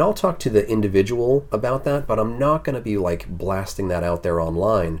 And I'll talk to the individual about that, but I'm not going to be like blasting that out there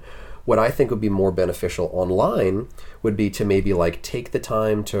online. What I think would be more beneficial online would be to maybe like take the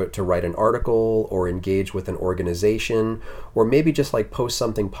time to write an article or engage with an organization, or maybe just like post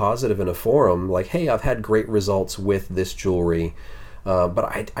something positive in a forum like, hey, I've had great results with this jewelry.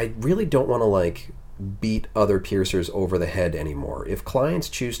 But I really don't want to like beat other piercers over the head anymore. If clients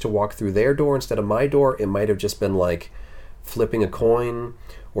choose to walk through their door instead of my door, it might have just been like flipping a coin,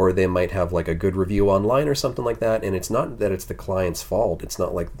 or they might have like a good review online or something like that, and it's not that it's the client's fault. It's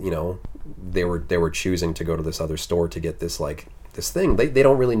not like, they were choosing to go to this other store to get this thing. They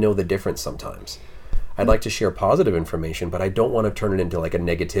don't really know the difference sometimes. I'd like to share positive information, but I don't want to turn it into like a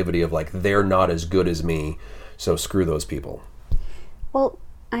negativity of like, they're not as good as me, so screw those people. Well,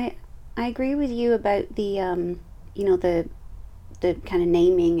 I agree with you about the the kind of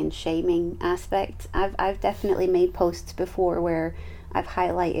naming and shaming aspect. I've definitely made posts before where I've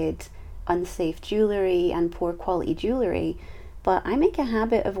highlighted unsafe jewelry and poor quality jewelry, but I make a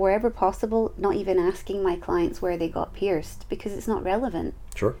habit of, wherever possible, not even asking my clients where they got pierced, because it's not relevant.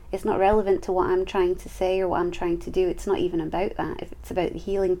 Sure. It's not relevant to what I'm trying to say or what I'm trying to do. It's not even about that. If it's about the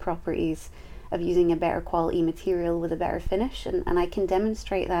healing properties of using a better quality material with a better finish, and I can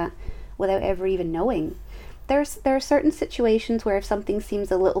demonstrate that without ever even knowing. There are certain situations where if something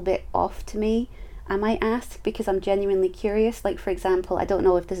seems a little bit off to me, I might ask because I'm genuinely curious. Like, for example, I don't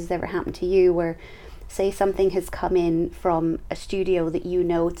know if this has ever happened to you, where say something has come in from a studio that you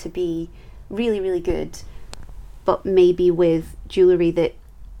know to be really, really good, but maybe with jewelry that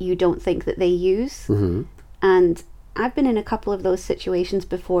you don't think that they use. Mm-hmm. And I've been in a couple of those situations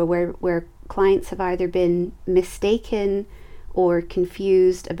before where clients have either been mistaken or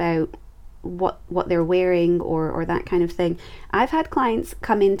confused about what they're wearing or that kind of thing. I've had clients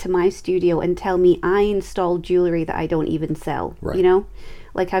come into my studio and tell me I installed jewelry that I don't even sell. Right.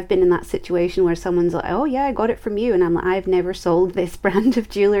 Like, I've been in that situation where someone's like, oh yeah, I got it from you, and I'm like, I've never sold this brand of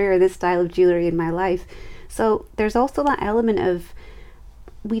jewelry or this style of jewelry in my life. So there's also that element of,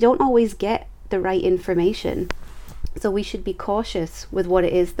 we don't always get the right information, so we should be cautious with what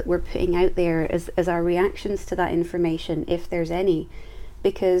it is that we're putting out there as our reactions to that information, if there's any,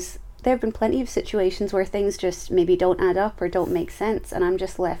 because there have been plenty of situations where things just maybe don't add up or don't make sense, and I'm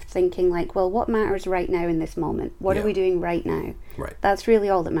just left thinking like, well, what matters right now in this moment? What are we doing right now? Right. That's really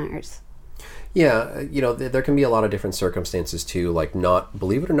all that matters. Yeah, there can be a lot of different circumstances too. Like,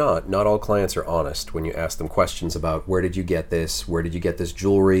 believe it or not all clients are honest when you ask them questions about where did you get this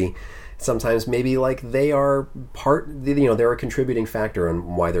jewelry. Sometimes maybe like they are they're a contributing factor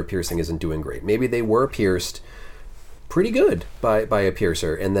on why their piercing isn't doing great. Maybe they were pierced pretty good by a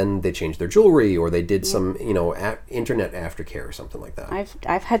piercer, and then they changed their jewelry, or they did some internet aftercare or something like that.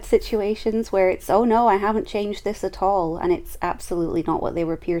 I've had situations where it's, oh no, I haven't changed this at all, and it's absolutely not what they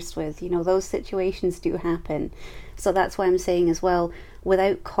were pierced with. Those situations do happen. So that's why I'm saying as well,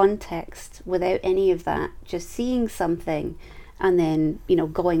 without context, without any of that, just seeing something and then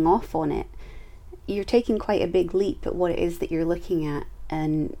going off on it, you're taking quite a big leap at what it is that you're looking at.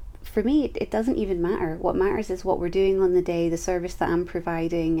 And for me, it doesn't even matter. What matters is what we're doing on the day, the service that I'm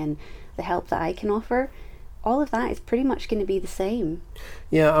providing, and the help that I can offer. All of that is pretty much going to be the same.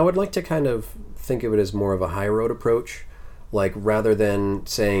 Yeah, I would like to kind of think of it as more of a high road approach. Like, rather than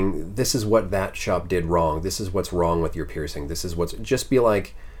saying, this is what that shop did wrong, this is what's wrong with your piercing, just be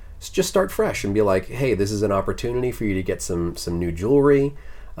like, just start fresh and be like, hey, this is an opportunity for you to get some new jewelry.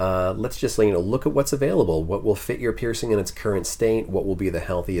 Let's just look at what's available, what will fit your piercing in its current state, what will be the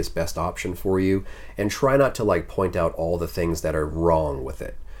healthiest, best option for you, and try not to point out all the things that are wrong with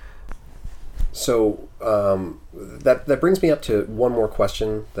it. So that brings me up to one more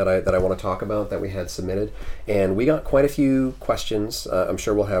question that I want to talk about that we had submitted, and we got quite a few questions. I'm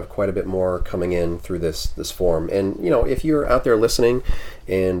sure we'll have quite a bit more coming in through this form. And if you're out there listening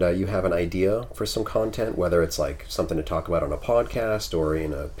and you have an idea for some content, whether it's like something to talk about on a podcast or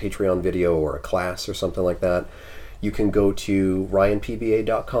in a Patreon video or a class or something like that, you can go to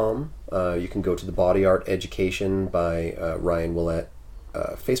ryanpba.com. You can go to the Body Art Education by Ryan Willett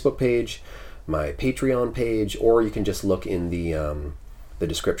Facebook page, my Patreon page, or you can just look in the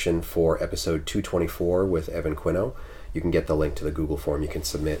description for episode 224 with Evan Quino. You can get the link to the Google form. You can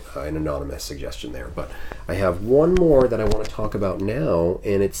submit an anonymous suggestion there. But I have one more that I want to talk about now,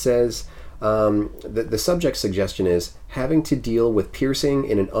 and it says the subject suggestion is having to deal with piercing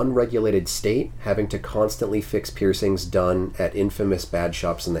in an unregulated state, having to constantly fix piercings done at infamous bad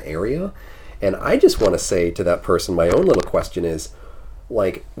shops in the area. And I just want to say to that person, my own little question is,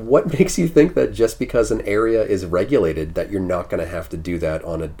 what makes you think that just because an area is regulated that you're not going to have to do that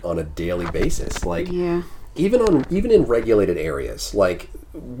on a daily basis? Yeah. Even in regulated areas,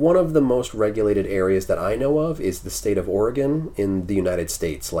 one of the most regulated areas that I know of is the state of Oregon in the United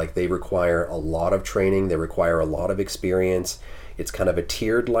States. They require a lot of training, they require a lot of experience. It's kind of a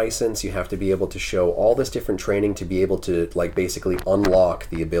tiered license. You have to be able to show all this different training to be able to basically unlock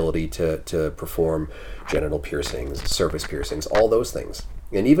the ability to perform genital piercings, surface piercings, all those things.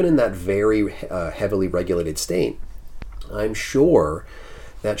 And even in that very heavily regulated state, I'm sure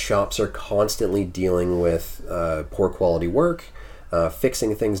that shops are constantly dealing with poor quality work,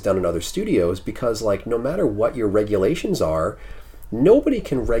 fixing things done in other studios, because no matter what your regulations are, nobody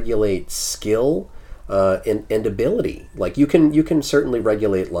can regulate skill and ability. You can certainly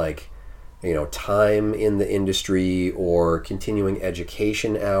regulate time in the industry or continuing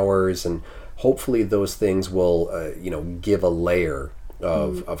education hours, and hopefully those things will give a layer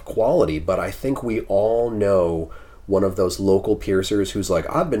of quality. But I think we all know one of those local piercers who's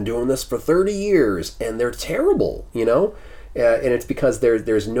I've been doing this for 30 years and they're terrible, and it's because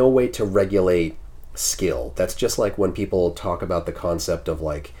there's no way to regulate skill. That's just like when people talk about the concept of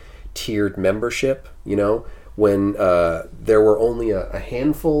tiered membership, when there were only a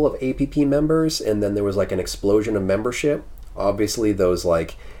handful of APP members and then there was an explosion of membership. Obviously those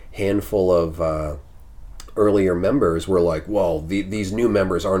handful of earlier members were well, these new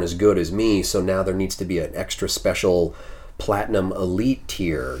members aren't as good as me, so now there needs to be an extra special platinum elite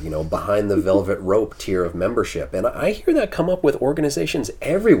tier, behind the velvet rope tier of membership. And I hear that come up with organizations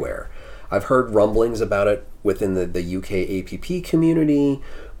everywhere. I've heard rumblings about it within the UK APP community,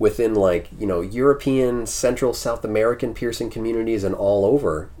 within European, Central, South American piercing communities, and all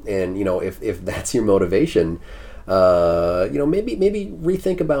over. And if that's your motivation, maybe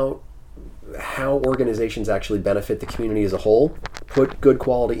rethink about how organizations actually benefit the community as a whole. Put good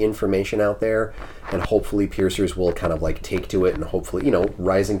quality information out there, and hopefully piercers will kind of take to it, and hopefully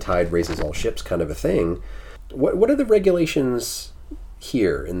rising tide raises all ships kind of a thing. What are the regulations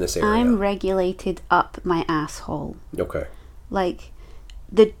here in this area? I'm regulated up my asshole. Okay.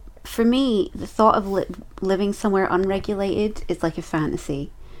 For me, the thought of living somewhere unregulated is like a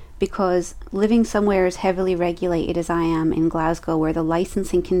fantasy, because living somewhere as heavily regulated as I am in Glasgow, where the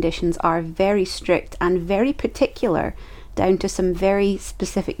licensing conditions are very strict and very particular, down to some very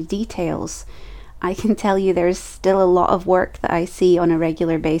specific details, I can tell you there's still a lot of work that I see on a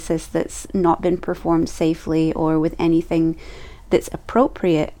regular basis that's not been performed safely or with anything that's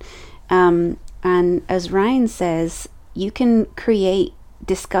appropriate. And as Ryan says, you can create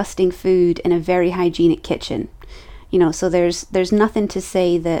disgusting food in a very hygienic kitchen. So there's nothing to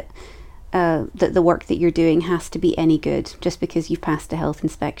say that that the work that you're doing has to be any good just because you've passed a health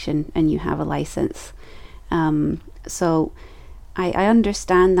inspection and you have a license. So I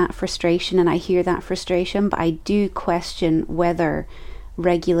understand that frustration and I hear that frustration, but I do question whether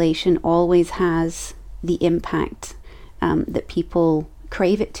regulation always has the impact that people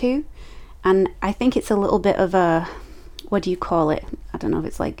crave it to. And I think it's a little bit of a, what do you call it? I don't know if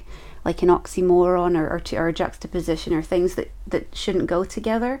it's like an oxymoron or a juxtaposition or things that shouldn't go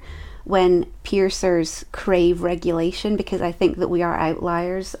together when piercers crave regulation, because I think that we are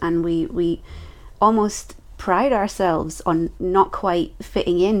outliers and we almost pride ourselves on not quite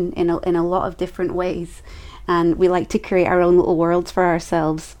fitting in a lot of different ways, and we like to create our own little worlds for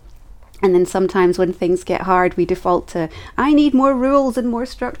ourselves. And then sometimes when things get hard, we default to, I need more rules and more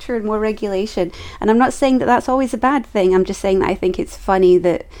structure and more regulation. And I'm not saying that that's always a bad thing. I'm just saying that I think it's funny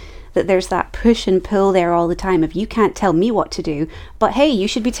that there's that push and pull there all the time of, you can't tell me what to do, but hey, you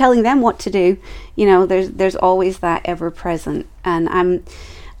should be telling them what to do. There's always that ever present. And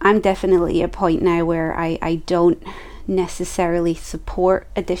I'm definitely at a point now where I don't necessarily support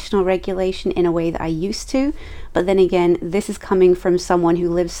additional regulation in a way that I used to. But then again, this is coming from someone who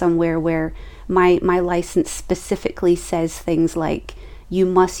lives somewhere where my license specifically says things like, you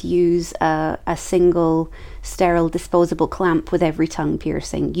must use a single sterile disposable clamp with every tongue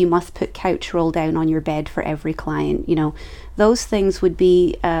piercing. You must put couch roll down on your bed for every client. Those things would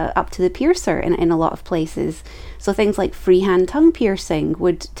be up to the piercer in a lot of places. So things like freehand tongue piercing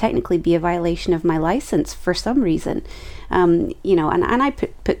would technically be a violation of my license for some reason. And I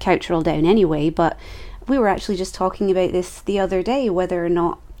put couch roll down anyway, but we were actually just talking about this the other day, whether or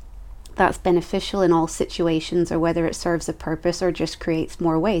not that's beneficial in all situations or whether it serves a purpose or just creates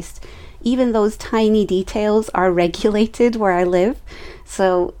more waste. Even those tiny details are regulated where I live.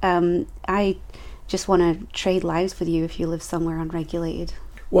 So I just want to trade lives with you if you live somewhere unregulated.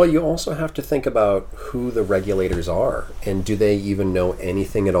 Well, you also have to think about who the regulators are, and do they even know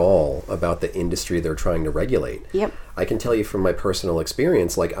anything at all about the industry they're trying to regulate? Yep. I can tell you from my personal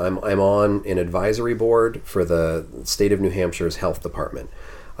experience, like I'm on an advisory board for the state of New Hampshire's health department.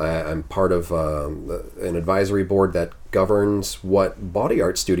 I'm part of an advisory board that governs what body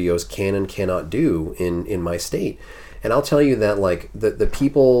art studios can and cannot do in my state. And I'll tell you that like the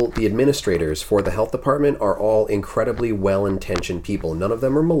people, the administrators for the health department are all incredibly well-intentioned people. None of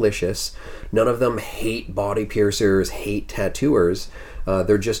them are malicious. None of them hate body piercers, hate tattooers.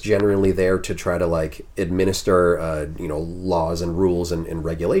 They're just generally there to try to like administer laws and rules and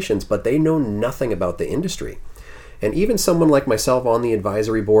regulations, but they know nothing about the industry. And even someone like myself on the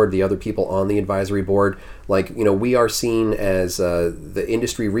advisory board, the other people on the advisory board, we are seen as the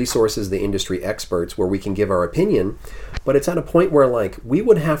industry resources, the industry experts, where we can give our opinion. But it's at a point where we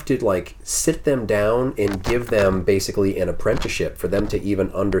would have to sit them down and give them basically an apprenticeship for them to even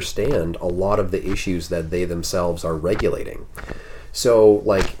understand a lot of the issues that they themselves are regulating. So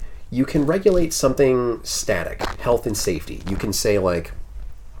you can regulate something static, health and safety. You can say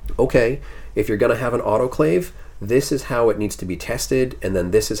okay, if you're going to have an autoclave, this is how it needs to be tested, and then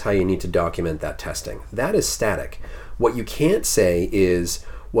this is how you need to document that testing. That is static. What you can't say is,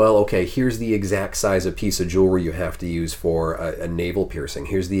 well, okay, here's the exact size of piece of jewelry you have to use for a navel piercing.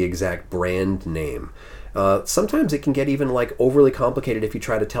 Here's the exact brand name. Sometimes it can get even overly complicated if you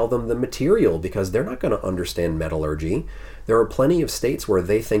try to tell them the material, because they're not going to understand metallurgy. There are plenty of states where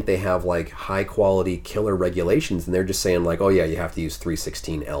they think they have high quality killer regulations, and they're just saying oh yeah, you have to use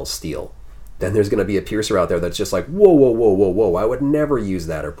 316L steel. Then there's going to be a piercer out there that's just whoa, I would never use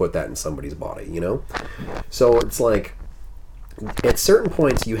that or put that in somebody's body, So it's at certain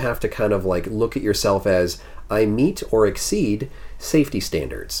points you have to kind of look at yourself as, I meet or exceed safety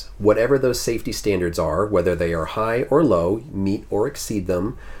standards. Whatever those safety standards are, whether they are high or low, meet or exceed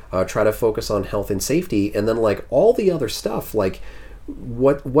them. Try to focus on health and safety, and then all the other stuff,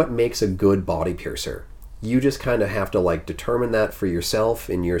 what makes a good body piercer. You just kind of have to determine that for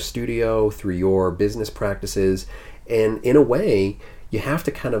yourself in your studio through your business practices. And in a way, you have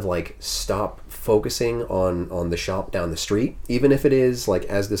to kind of stop focusing on the shop down the street. Even if it is,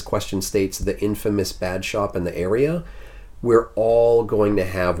 as this question states, the infamous bad shop in the area, we're all going to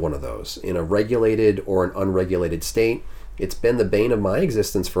have one of those in a regulated or an unregulated state. It's been the bane of my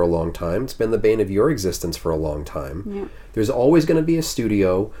existence for a long time. It's been the bane of your existence for a long time. Yeah. There's always going to be a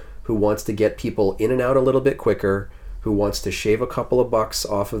studio who wants to get people in and out a little bit quicker, who wants to shave a couple of bucks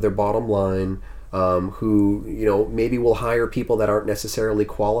off of their bottom line, who maybe will hire people that aren't necessarily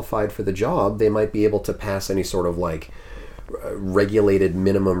qualified for the job. They might be able to pass any sort of regulated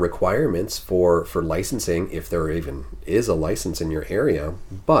minimum requirements for licensing, if there even is a license in your area.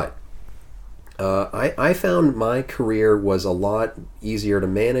 But I found my career was a lot easier to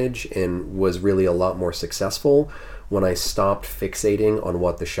manage and was really a lot more successful when I stopped fixating on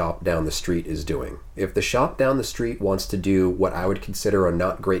what the shop down the street is doing. If the shop down the street wants to do what I would consider a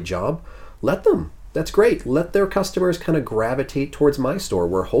not great job, let them. That's great. Let their customers kind of gravitate towards my store,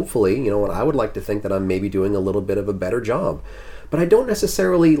 where hopefully, I would like to think that I'm maybe doing a little bit of a better job. But I don't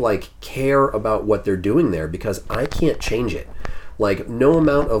necessarily care about what they're doing there, because I can't change it. No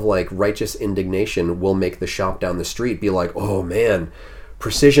amount of righteous indignation will make the shop down the street be like, oh man,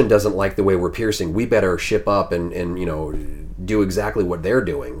 Precision doesn't like the way we're piercing. We better ship up and do exactly what they're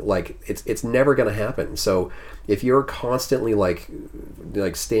doing. It's never going to happen. So if you're constantly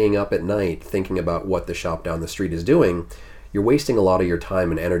staying up at night thinking about what the shop down the street is doing, you're wasting a lot of your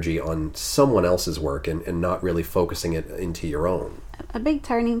time and energy on someone else's work and not really focusing it into your own. A big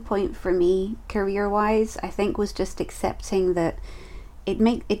turning point for me, career-wise, I think, was just accepting that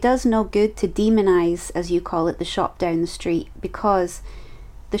it does no good to demonize, as you call it, the shop down the street, because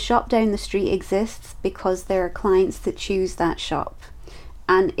the shop down the street exists because there are clients that choose that shop.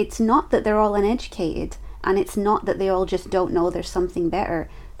 And it's not that they're all uneducated, and it's not that they all just don't know there's something better.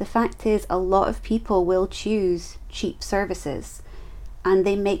 The fact is, a lot of people will choose cheap services, and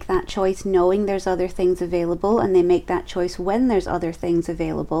they make that choice knowing there's other things available, and they make that choice when there's other things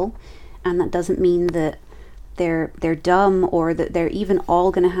available. And that doesn't mean that they're dumb or that they're even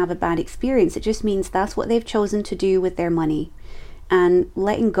all going to have a bad experience. It just means that's what they've chosen to do with their money. And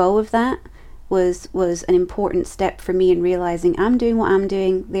letting go of that was an important step for me in realizing I'm doing what I'm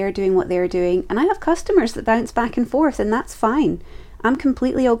doing, they're doing what they're doing, and I have customers that bounce back and forth, and that's fine. I'm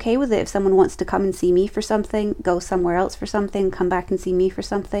completely okay with it if someone wants to come and see me for something, go somewhere else for something, come back and see me for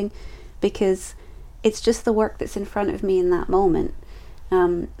something, because it's just the work that's in front of me in that moment.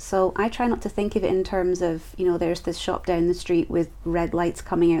 So I try not to think of it in terms of, there's this shop down the street with red lights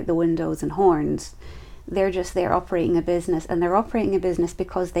coming out the windows and horns. They're just there operating a business, and they're operating a business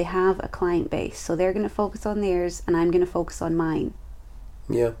because they have a client base. So they're going to focus on theirs, and I'm going to focus on mine.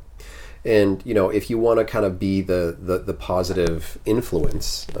 Yeah. And, if you want to kind of be the positive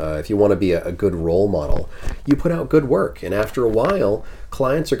influence, if you want to be a good role model, you put out good work. And after a while,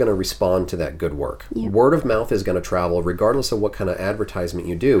 clients are going to respond to that good work. Yep. Word of mouth is going to travel regardless of what kind of advertisement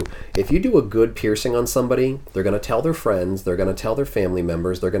you do. If you do a good piercing on somebody, they're going to tell their friends, they're going to tell their family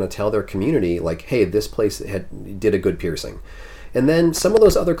members, they're going to tell their community, hey, this place did a good piercing. And then some of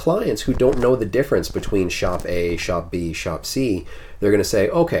those other clients who don't know the difference between shop A, shop B, shop C, they're going to say,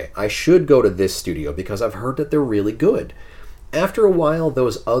 okay, I should go to this studio because I've heard that they're really good. After a while,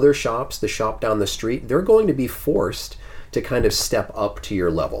 those other shops, the shop down the street, they're going to be forced to kind of step up to your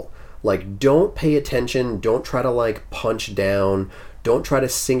level. Don't pay attention, don't try to punch down, don't try to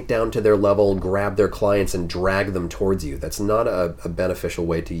sink down to their level, grab their clients and drag them towards you. That's not a beneficial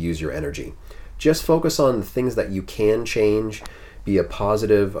way to use your energy. Just focus on the things that you can change. Be a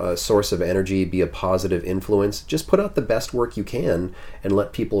positive source of energy, be a positive influence. Just put out the best work you can and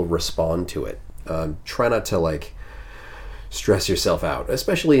let people respond to it. Try not to stress yourself out,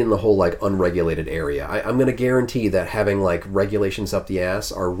 especially in the whole unregulated area. I'm going to guarantee that having regulations up the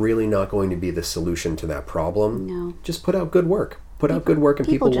ass are really not going to be the solution to that problem. No. Just put out good work. Put out good work and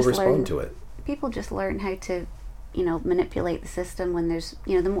people will respond to it. People just learn how to, manipulate the system when there's,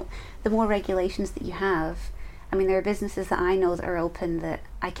 the more regulations that you have. I mean, there are businesses that I know that are open that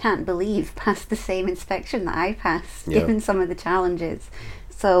I can't believe passed the same inspection that I passed, given some of the challenges.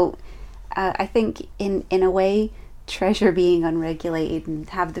 So I think in a way, treasure being unregulated and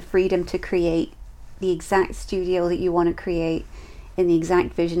have the freedom to create the exact studio that you want to create in the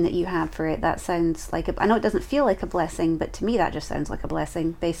exact vision that you have for it. That sounds like I know it doesn't feel like a blessing, but to me that just sounds like a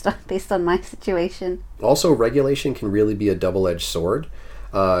blessing based on my situation. Also, regulation can really be a double-edged sword.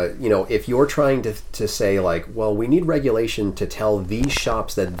 If you're trying to say well, we need regulation to tell these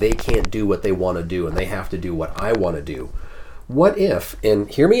shops that they can't do what they want to do and they have to do what I want to do. What if, and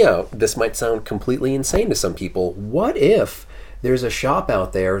hear me out, this might sound completely insane to some people, what if there's a shop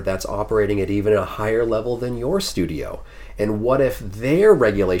out there that's operating at even a higher level than your studio? And what if their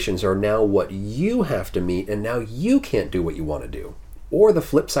regulations are now what you have to meet and now you can't do what you want to do? Or the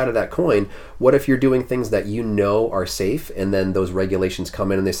flip side of that coin, what if you're doing things that you know are safe and then those regulations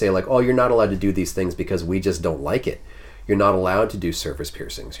come in and they say oh, you're not allowed to do these things because we just don't like it. You're not allowed to do surface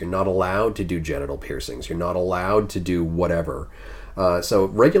piercings. You're not allowed to do genital piercings. You're not allowed to do whatever. So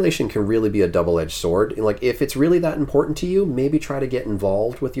regulation can really be a double-edged sword. If it's really that important to you, maybe try to get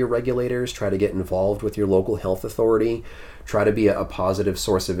involved with your regulators, try to get involved with your local health authority, try to be a positive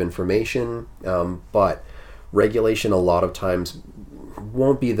source of information. But regulation a lot of times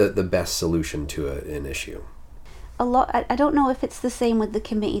won't be the best solution to an issue. I don't know if it's the same with the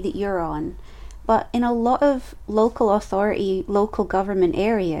committee that you're on, but in a lot of local authority, local government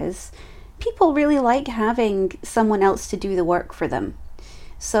areas, people really like having someone else to do the work for them.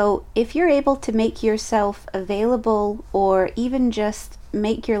 So if you're able to make yourself available, or even just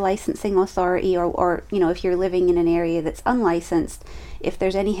make your licensing authority, or if you're living in an area that's unlicensed, if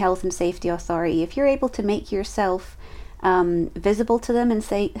there's any health and safety authority, if you're able to make yourself visible to them and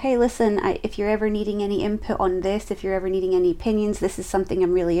say, hey, listen, if you're ever needing any input on this, if you're ever needing any opinions, this is something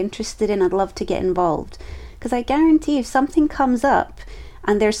I'm really interested in, I'd love to get involved. Because I guarantee if something comes up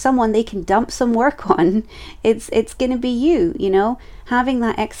and there's someone they can dump some work on, it's going to be you, having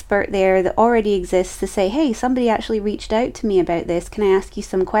that expert there that already exists to say, hey, somebody actually reached out to me about this, can I ask you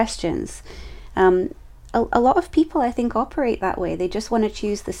some questions? A lot of people, I think, operate that way. They just want to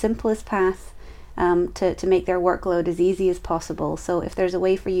choose the simplest path to make their workload as easy as possible. So if there's a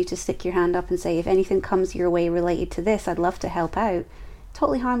way for you to stick your hand up and say, if anything comes your way related to this, I'd love to help out,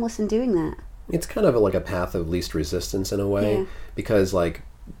 totally harmless in doing that. It's kind of like a path of least resistance in a way, because like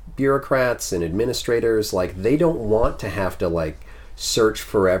bureaucrats and administrators, like they don't want to have to like search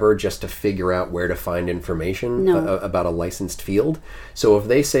forever just to figure out where to find information about a licensed field. So if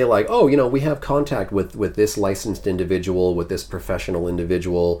they say like, oh, we have contact with this licensed individual, with this professional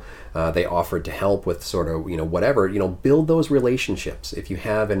individual, they offered to help with sort of, whatever, build those relationships. If you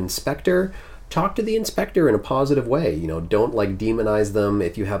have an inspector, talk to the inspector in a positive way. Don't like demonize them.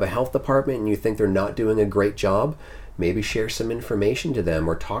 If you have a health department and you think they're not doing a great job, maybe share some information to them,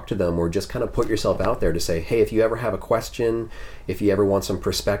 or talk to them, or just kind of put yourself out there to say, hey, if you ever have a question, if you ever want some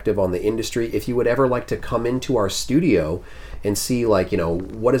perspective on the industry, if you would ever like to come into our studio and see like,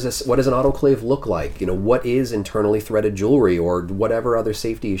 what does an autoclave look like? What is internally threaded jewelry, or whatever other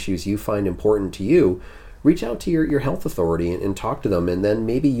safety issues you find important to you, reach out to your health authority and talk to them, and then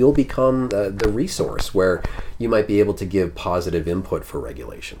maybe you'll become the resource where you might be able to give positive input for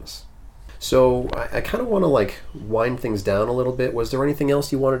regulations. So I kind of want to like wind things down a little bit. Was there anything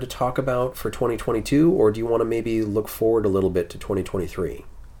else you wanted to talk about for 2022, or do you want to maybe look forward a little bit to 2023?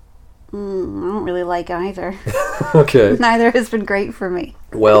 I don't really like either. Okay. Neither has been great for me.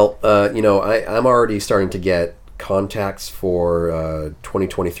 Well, I'm already starting to get contacts for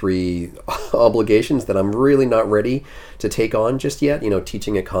 2023 obligations that I'm really not ready to take on just yet.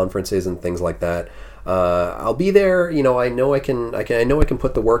 Teaching at conferences and things like that. I'll be there. I know I can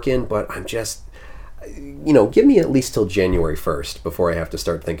put the work in, but I'm just, give me at least till January 1st before I have to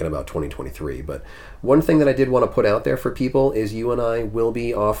start thinking about 2023. But one thing that I did want to put out there for people is you and I will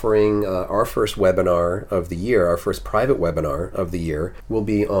be offering our first webinar of the year, our first private webinar of the year will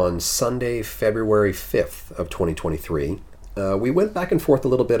be on Sunday, February 5th of 2023. We went back and forth a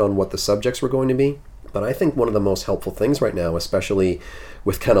little bit on what the subjects were going to be. But I think one of the most helpful things right now, especially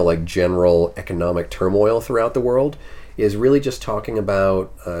with kind of like general economic turmoil throughout the world, is really just talking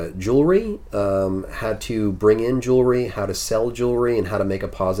about jewelry, how to bring in jewelry, how to sell jewelry, and how to make a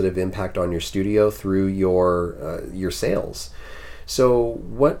positive impact on your studio through your sales. So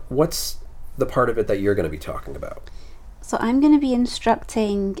what's the part of it that you're going to be talking about? So I'm going to be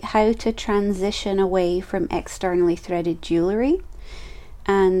instructing how to transition away from externally threaded jewelry.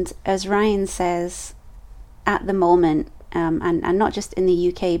 And as Ryan says, at the moment, and not just in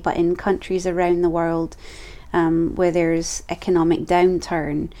the UK, but in countries around the world where there's economic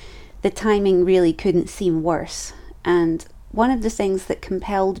downturn, the timing really couldn't seem worse. And one of the things that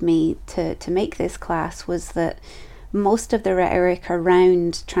compelled me to make this class was that most of the rhetoric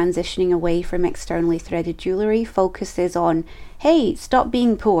around transitioning away from externally threaded jewelry focuses on, hey, stop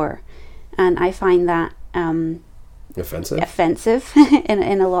being poor. And I find that offensive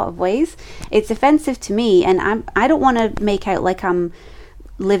in a lot of ways. It's offensive to me, and I don't want to make out like I'm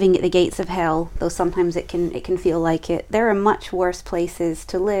living at the gates of hell, though sometimes it can feel like it. There are much worse places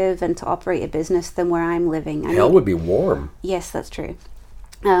to live and to operate a business than where I'm living. Hell would be warm. Yes, that's true.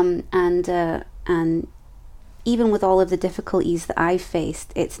 And even with all of the difficulties that I've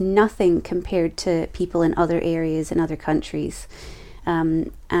faced, it's nothing compared to people in other areas in other countries.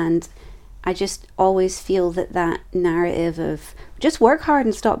 And I just always feel that narrative of just work hard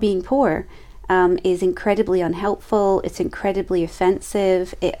and stop being poor is incredibly unhelpful. It's incredibly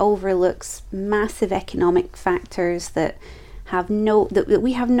offensive. It overlooks massive economic factors that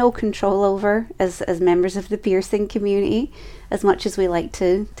we have no control over as members of the piercing community. As much as we like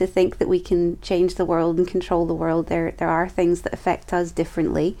to think that we can change the world and control the world, there are things that affect us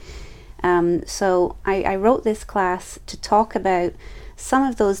differently. So I wrote this class to talk about some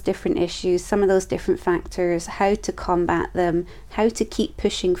of those different issues, some of those different factors, how to combat them, how to keep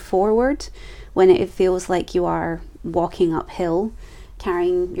pushing forward when it feels like you are walking uphill,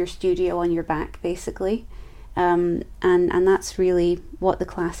 carrying your studio on your back, basically. And that's really what the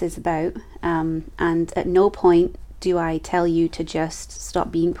class is about. And at no point do I tell you to just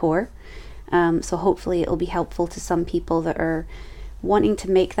stop being poor. So hopefully it'll be helpful to some people that are wanting to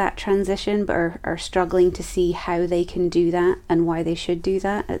make that transition but are struggling to see how they can do that and why they should do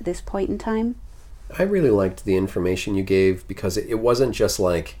that at this point in time. I really liked the information you gave because it wasn't just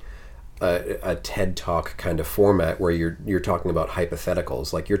like a TED Talk kind of format where you're talking about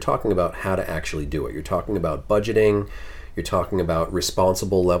hypotheticals. Like, you're talking about how to actually do it. You're talking about budgeting. You're talking about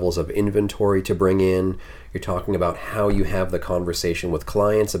responsible levels of inventory to bring in. You're talking about how you have the conversation with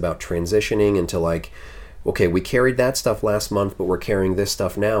clients about transitioning into like, okay, we carried that stuff last month, but we're carrying this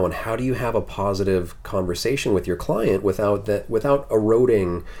stuff now. And how do you have a positive conversation with your client without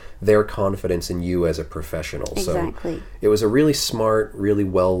eroding their confidence in you as a professional? Exactly. So it was a really smart, really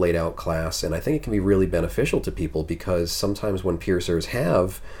well laid out class. And I think it can be really beneficial to people because sometimes when piercers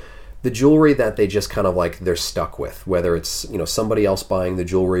have the jewelry that they just kind of like they're stuck with, whether it's, you know, somebody else buying the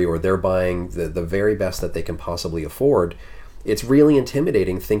jewelry or they're buying the very best that they can possibly afford, it's really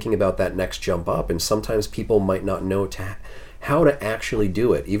intimidating thinking about that next jump up. And sometimes people might not know how to actually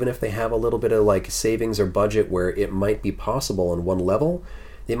do it. Even if they have a little bit of like savings or budget where it might be possible on one level,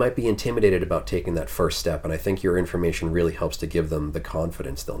 they might be intimidated about taking that first step. And I think your information really helps to give them the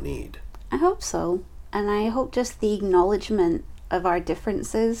confidence they'll need. I hope so. And I hope just the acknowledgement of our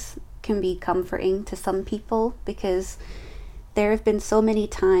differences can be comforting to some people, because there have been so many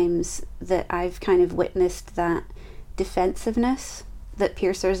times that I've kind of witnessed that defensiveness that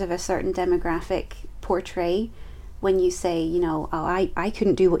piercers of a certain demographic portray when you say, you know, oh, I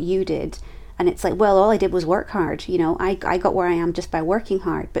couldn't do what you did. And it's like, well, all I did was work hard. You know, I got where I am just by working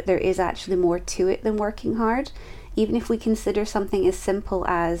hard. But there is actually more to it than working hard. Even if we consider something as simple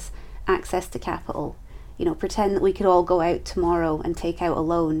as access to capital. You know, pretend that we could all go out tomorrow and take out a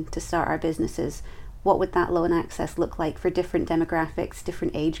loan to start our businesses. What would that loan access look like for different demographics,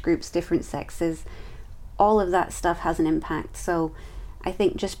 different age groups, different sexes? All of that stuff has an impact. So I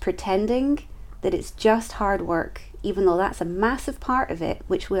think just pretending that it's just hard work, even though that's a massive part of it,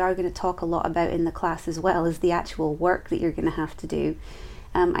 which we are going to talk a lot about in the class as well, is the actual work that you're going to have to do.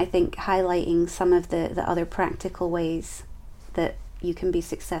 I think highlighting some of the other practical ways that you can be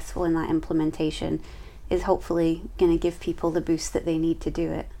successful in that implementation is hopefully going to give people the boost that they need to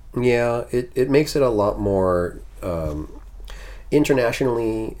do it. Yeah, it makes it a lot more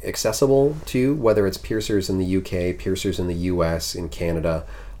internationally accessible too, whether it's piercers in the UK, piercers in the US, in Canada.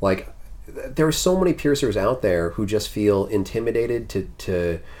 Like, there are so many piercers out there who just feel intimidated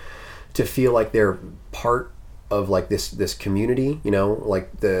to feel like they're part of like this community, you know,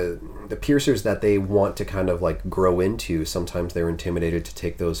 like the piercers that they want to kind of like grow into. Sometimes they're intimidated to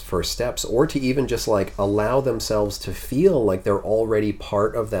take those first steps or to even just like allow themselves to feel like they're already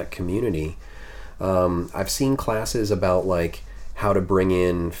part of that community. I've seen classes about like how to bring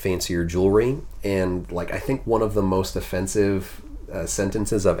in fancier jewelry, and like I think one of the most offensive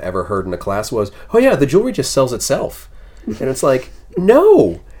sentences I've ever heard in a class was, "Oh yeah, the jewelry just sells itself," and it's like,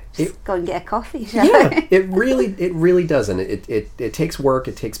 no. Go and get a coffee. Yeah, it really doesn't. It takes work.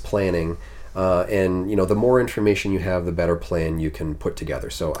 It takes planning, and you know, the more information you have, the better plan you can put together.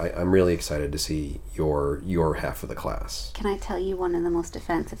 So I'm really excited to see your half of the class. Can I tell you one of the most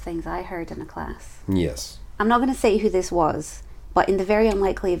offensive things I heard in a class? Yes. I'm not going to say who this was, but in the very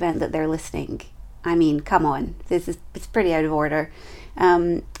unlikely event that they're listening, I mean, come on, it's pretty out of order.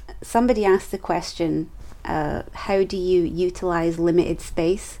 Somebody asked the question, how do you utilize limited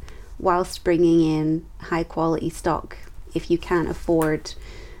space whilst bringing in high quality stock if you can't afford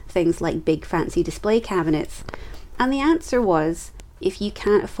things like big fancy display cabinets? And the answer was, if you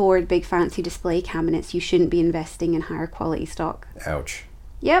can't afford big fancy display cabinets, you shouldn't be investing in higher quality stock. Ouch.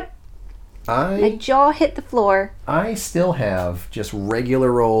 Yep. My jaw hit the floor. I still have just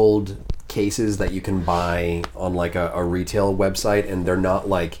regular old cases that you can buy on like a retail website, and they're not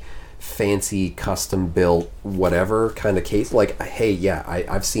like fancy custom built whatever kind of case. Like, hey, yeah,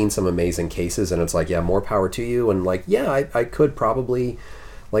 I've seen some amazing cases, and it's like, yeah, more power to you. And like, yeah, I could probably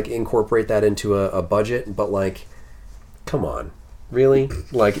like incorporate that into a budget, but like, come on, really?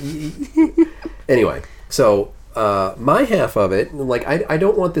 Like, anyway, so my half of it, like, I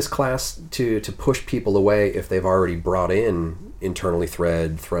don't want this class to push people away if they've already brought in internally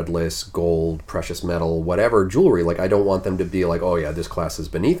threadless, gold, precious metal, whatever jewelry. Like, I don't want them to be like, oh yeah, this class is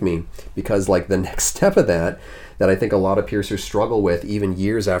beneath me, because like the next step of that I think a lot of piercers struggle with even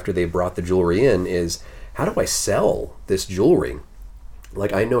years after they brought the jewelry in is, how do I sell this jewelry?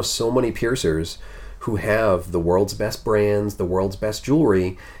 Like, I know so many piercers who have the world's best brands, the world's best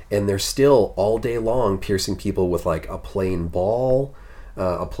jewelry, and they're still all day long piercing people with like a plain ball,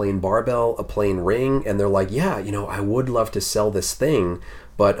 a plain barbell, a plain ring, and they're like, yeah, I would love to sell this thing,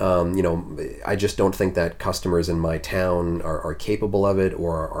 but I just don't think that customers in my town are capable of it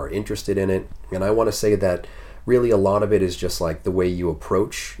or are interested in it. And I want to say that really a lot of it is just like the way you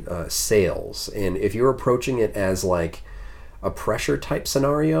approach sales. And if you're approaching it as like a pressure type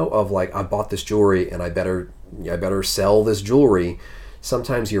scenario of like, I bought this jewelry and I better sell this jewelry,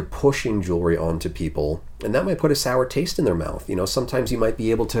 sometimes you're pushing jewelry onto people, and that might put a sour taste in their mouth. Sometimes you might be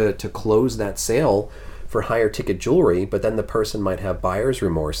able to close that sale for higher ticket jewelry, but then the person might have buyer's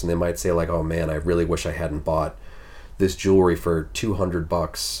remorse and they might say like, oh man, I really wish I hadn't bought this jewelry for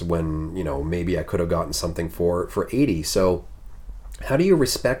 $200 when maybe I could have gotten something for $80. So how do you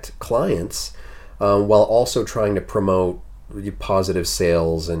respect clients while also trying to promote positive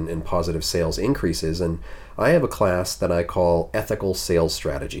sales and positive sales increases? And I have a class that I call ethical sales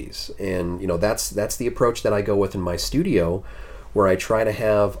strategies, and that's the approach that I go with in my studio, where I try to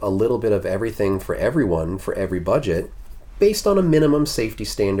have a little bit of everything for everyone for every budget, based on a minimum safety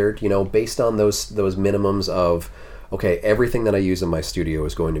standard, based on those minimums of, okay, everything that I use in my studio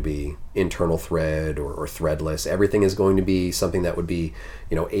is going to be internal thread or threadless. Everything is going to be something that would be,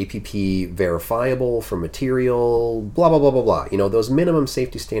 APP verifiable for material, blah, blah, blah, blah, blah. Those minimum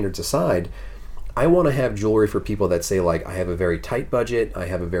safety standards aside, I want to have jewelry for people that say like, I have a very tight budget, I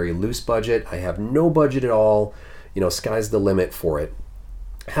have a very loose budget, I have no budget at all, sky's the limit for it.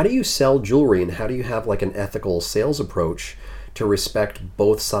 How do you sell jewelry, and how do you have like an ethical sales approach to respect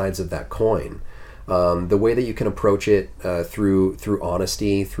both sides of that coin? The way that you can approach it through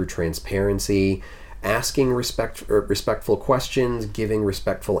honesty, through transparency, asking respectful questions, giving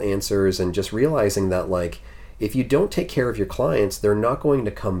respectful answers, and just realizing that like, if you don't take care of your clients, they're not going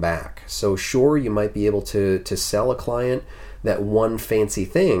to come back. So sure, you might be able to sell a client that one fancy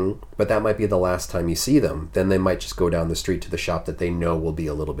thing, but that might be the last time you see them. Then they might just go down the street to the shop that they know will be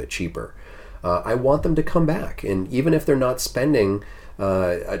a little bit cheaper. I want them to come back, and even if they're not spending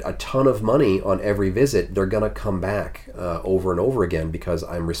a ton of money on every visit, they're going to come back over and over again, because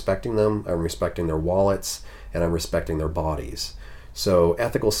I'm respecting them, I'm respecting their wallets, and I'm respecting their bodies. So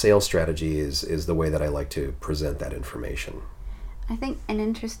ethical sales strategy is the way that I like to present that information. I think an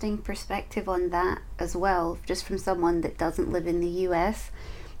interesting perspective on that as well, just from someone that doesn't live in the US,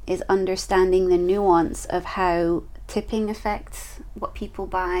 is understanding the nuance of how tipping affects what people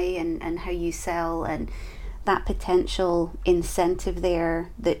buy and how you sell, and that potential incentive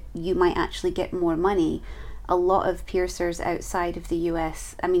there that you might actually get more money. A lot of piercers outside of the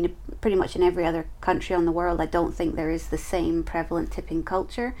US, I mean pretty much in every other country on the world, I don't think there is the same prevalent tipping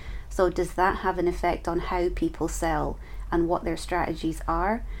culture. So does that have an effect on how people sell and what their strategies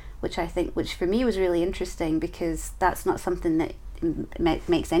are, which for me was really interesting, because that's not something that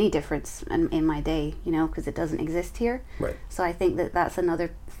makes any difference in my day, because it doesn't exist here. Right. So I think that's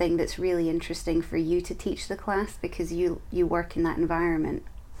another thing that's really interesting for you to teach the class, because you work in that environment.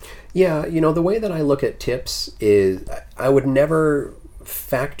 Yeah, the way that I look at tips is I would never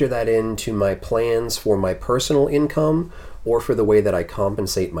factor that into my plans for my personal income or for the way that I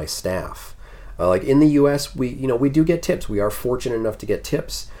compensate my staff. Like in the US, we do get tips. We are fortunate enough to get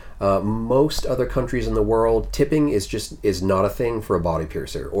tips. Most other countries in the world, tipping is not a thing for a body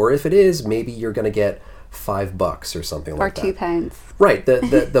piercer. Or if it is, maybe you're going to get $5 or something like that. Or £2. Right.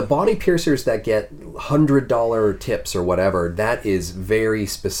 The body piercers that get $100 tips or whatever, that is very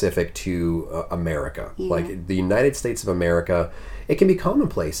specific to America. Yeah. Like the United States of America, it can be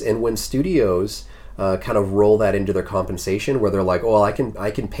commonplace. And when studios kind of roll that into their compensation, where they're like, oh, I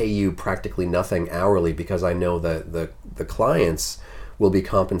can pay you practically nothing hourly because I know that the clients will be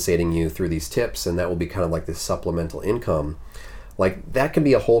compensating you through these tips, and that will be kind of like this supplemental income. Like that can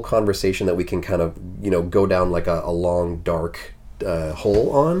be a whole conversation that we can kind of go down like a long dark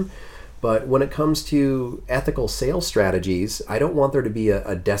hole on. But when it comes to ethical sales strategies, I don't want there to be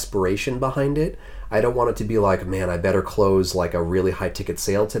a desperation behind it. I don't want it to be like, man, I better close like a really high ticket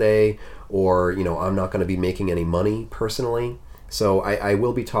sale today, or I'm not going to be making any money personally. So I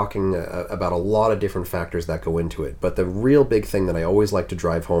will be talking about a lot of different factors that go into it. But the real big thing that I always like to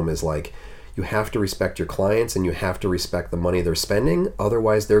drive home is like, you have to respect your clients and you have to respect the money they're spending.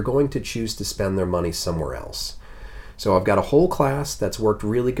 Otherwise, they're going to choose to spend their money somewhere else. So I've got a whole class that's worked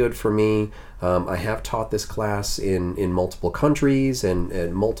really good for me. I have taught this class in multiple countries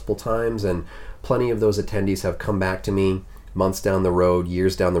and multiple times, and plenty of those attendees have come back to me months down the road,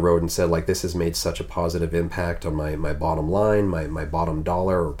 years down the road, and said like, this has made such a positive impact on my bottom line, my bottom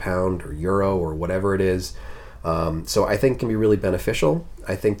dollar or pound or euro or whatever it is. So I think it can be really beneficial.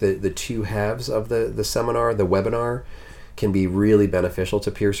 I think that the two halves of the seminar, the webinar, can be really beneficial to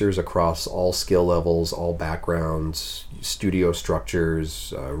piercers across all skill levels, all backgrounds, studio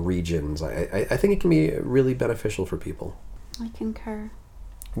structures, regions. I think it can be really beneficial for people. I concur.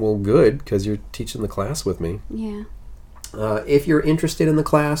 Well, good, because you're teaching the class with me. Yeah. If you're interested in the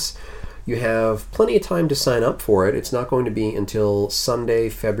class, you have plenty of time to sign up for it. It's not going to be until Sunday,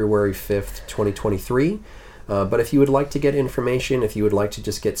 February 5th, 2023. But if you would like to get information, if you would like to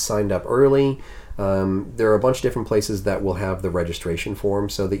just get signed up early, there are a bunch of different places that will have the registration form.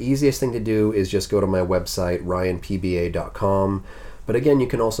 So the easiest thing to do is just go to my website, ryanpba.com. But again, you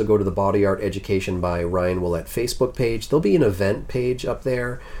can also go to the Body Art Education by Ryan Willett Facebook page. There'll be an event page up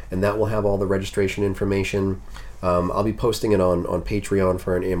there, and that will have all the registration information. I'll be posting it on Patreon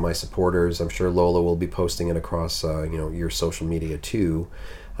for any of my supporters. I'm sure Lola will be posting it across your social media too.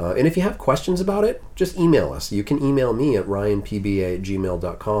 And if you have questions about it, just email us. You can email me at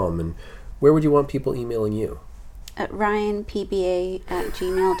ryanpba@gmail.com. And where would you want people emailing you? At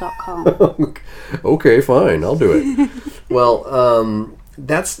ryanpba@gmail.com. Okay, fine. I'll do it. Well,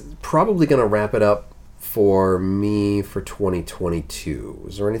 that's probably going to wrap it up for me for 2022.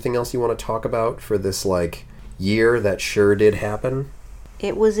 Is there anything else you want to talk about for this, year that sure did happen?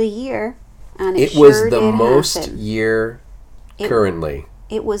 It was a year, and it sure was the did most happen. year currently.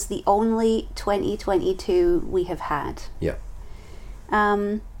 It was the only 2022 we have had. Yeah.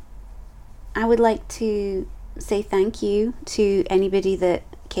 I would like to say thank you to anybody that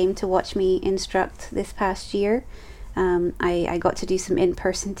came to watch me instruct this past year. I got to do some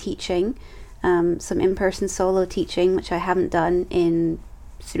in-person teaching, some in-person solo teaching, which I haven't done in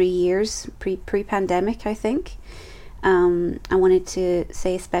 3 years, pre-pandemic, I think. I wanted to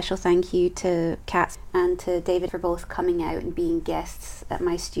say a special thank you to Kat and to David for both coming out and being guests at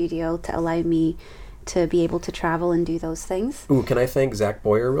my studio to allow me to be able to travel and do those things. Ooh, can I thank Zach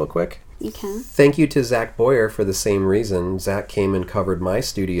Boyer real quick? You can. Thank you to Zach Boyer for the same reason. Zach came and covered my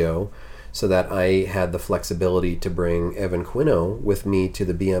studio so that I had the flexibility to bring Evan Quino with me to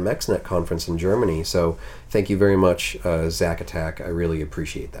the BMXNet conference in Germany. So thank you very much, Zach Attack. I really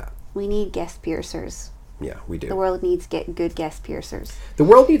appreciate that. We need guest piercers. Yeah, we do. The world needs good guest piercers. The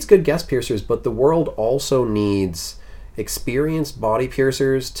world needs good guest piercers, but the world also needs experienced body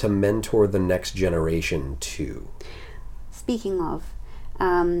piercers to mentor the next generation too. Speaking of,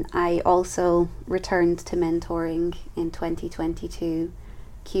 I also returned to mentoring in 2022.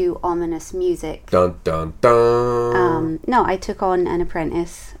 Cue ominous music. Dun dun dun. No, I took on an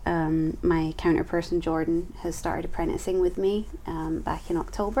apprentice. My counterperson Jordan has started apprenticing with me back in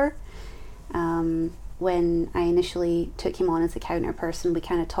October. When I initially took him on as a counterperson, we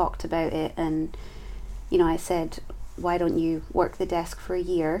kind of talked about it, and I said, why don't you work the desk for a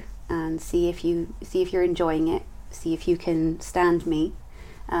year and see if you're enjoying it, see if you can stand me,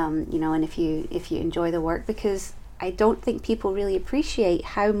 and if you enjoy the work, because I don't think people really appreciate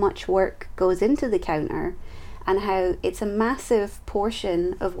how much work goes into the counter and how it's a massive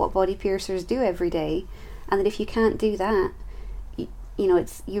portion of what body piercers do every day, and that if you can't do that,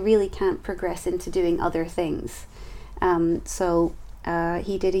 you really can't progress into doing other things. So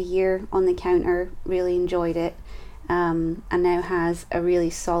he did a year on the counter, really enjoyed it, and now has a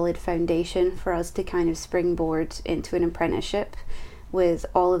really solid foundation for us to kind of springboard into an apprenticeship with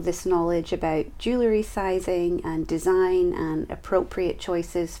all of this knowledge about jewelry sizing and design and appropriate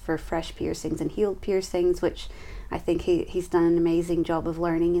choices for fresh piercings and healed piercings, which I think he's done an amazing job of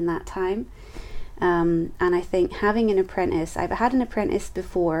learning in that time. And I think having an apprentice, I've had an apprentice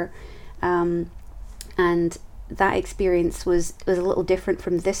before, and that experience was a little different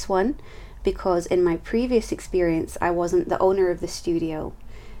from this one, because in my previous experience I wasn't the owner of the studio,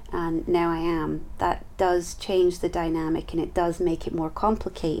 and now I am. That does change the dynamic, and it does make it more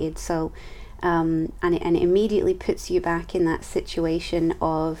complicated. So and it immediately puts you back in that situation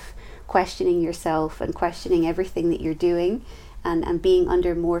of questioning yourself and questioning everything that you're doing, and being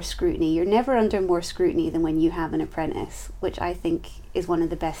under more scrutiny. You're never under more scrutiny than when you have an apprentice, which I think is one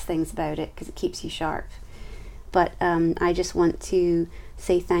of the best things about it, because it keeps you sharp. But I just want to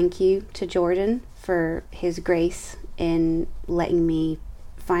say thank you to Jordan for his grace in letting me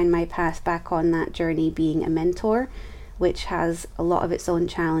find my path back on that journey being a mentor, which has a lot of its own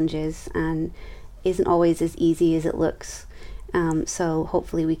challenges and isn't always as easy as it looks. So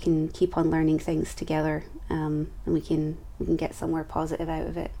hopefully we can keep on learning things together, and we can get somewhere positive out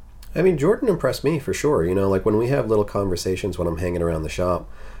of it. I mean, Jordan impressed me for sure. When we have little conversations when I'm hanging around the shop,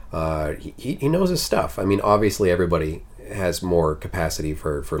 he knows his stuff. I mean, obviously everybody has more capacity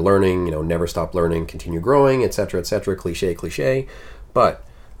for learning, never stop learning, continue growing, etc., cliche. But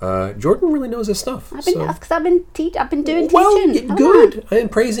Jordan really knows his stuff. I've been doing well, teaching. Good. I am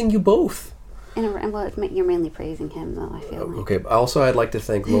praising you both. You're mainly praising him, though, I feel like. Okay, also I'd like to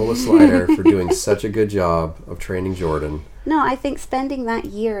thank Lola Slider for doing such a good job of training Jordan. No, I think spending that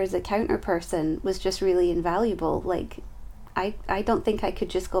year as a counter person was just really invaluable. Like, I don't think I could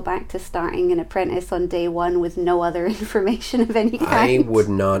just go back to starting an apprentice on day one with no other information of any kind. I would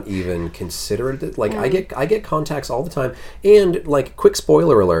not even consider it. Like, I get contacts all the time. And, like, quick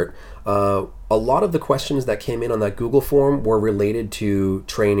spoiler alert, a lot of the questions that came in on that Google form were related to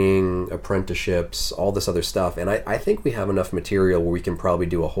training, apprenticeships, all this other stuff. And I think we have enough material where we can probably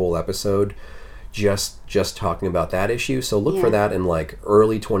do a whole episode just talking about that issue. So look for that in like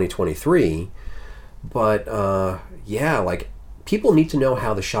early 2023. But like people need to know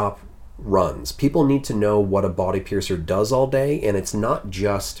how the shop runs. People need to know what a body piercer does all day, and it's not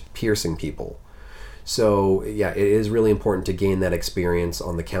just piercing people. So, yeah, it is really important to gain that experience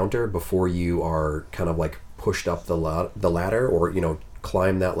on the counter before you are kind of like pushed up the ladder or, you know,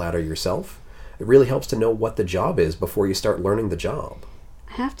 climb that ladder yourself. It really helps to know what the job is before you start learning the job.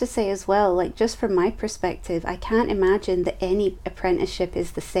 I have to say as well, like just from my perspective, I can't imagine that any apprenticeship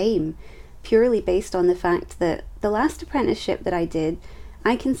is the same, purely based on the fact that the last apprenticeship that I did,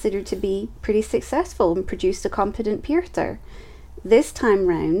 I considered to be pretty successful and produced a competent piercer. This time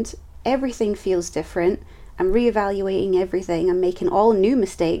round, everything feels different. I'm reevaluating everything. I'm making all new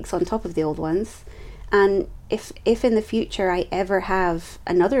mistakes on top of the old ones. And if in the future I ever have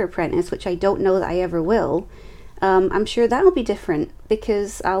another apprentice, which I don't know that I ever will, I'm sure that'll be different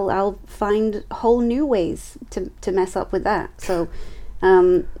because I'll find whole new ways to mess up with that. So,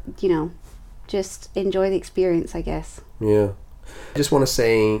 just enjoy the experience, I guess. Yeah. I just want to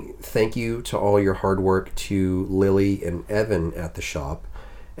say thank you to all your hard work to Lily and Evan at the shop.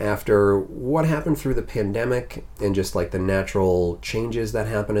 After what happened through the pandemic and just like the natural changes that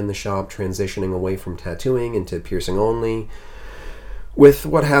happen in the shop, transitioning away from tattooing into piercing only, with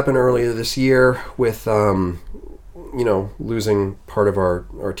what happened earlier this year with, losing part of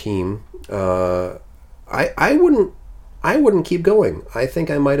our team, I wouldn't keep going. I think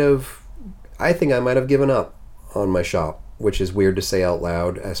I might have given up on my shop, which is weird to say out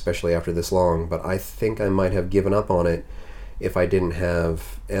loud, especially after this long, but I think I might have given up on it if I didn't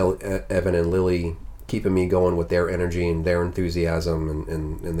have Evan and Lily keeping me going with their energy and their enthusiasm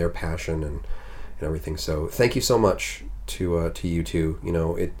and their passion and everything. So thank you so much to you two.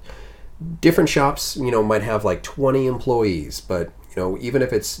 Different shops, might have like 20 employees, but even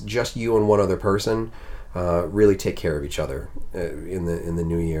if it's just you and one other person, really take care of each other in the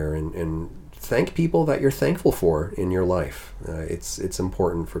new year and thank people that you're thankful for in your life. It's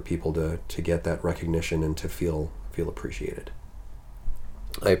important for people to get that recognition and to feel appreciated.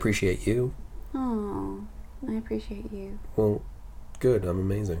 I appreciate you. Oh, I appreciate you. Well, good. I'm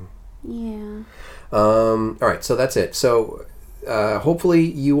amazing. Yeah. All right, so that's it. So hopefully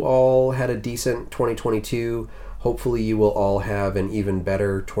you all had a decent 2022. Hopefully you will all have an even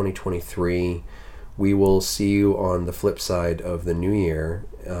better 2023. We will see you on the flip side of the new year.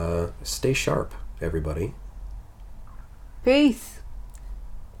 Stay sharp, everybody. Peace.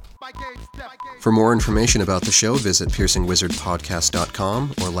 For more information about the show, visit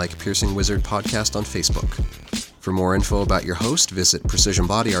piercingwizardpodcast.com or like Piercing Wizard Podcast on Facebook. For more info about your host, visit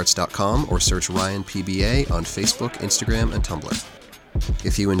precisionbodyarts.com or search Ryan PBA on Facebook, Instagram, and Tumblr.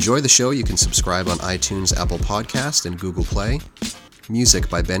 If you enjoy the show, you can subscribe on iTunes, Apple Podcast, and Google Play. Music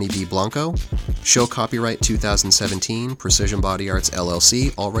by Benny B. Blanco. Show copyright 2017, Precision Body Arts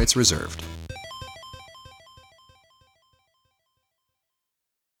LLC, all rights reserved.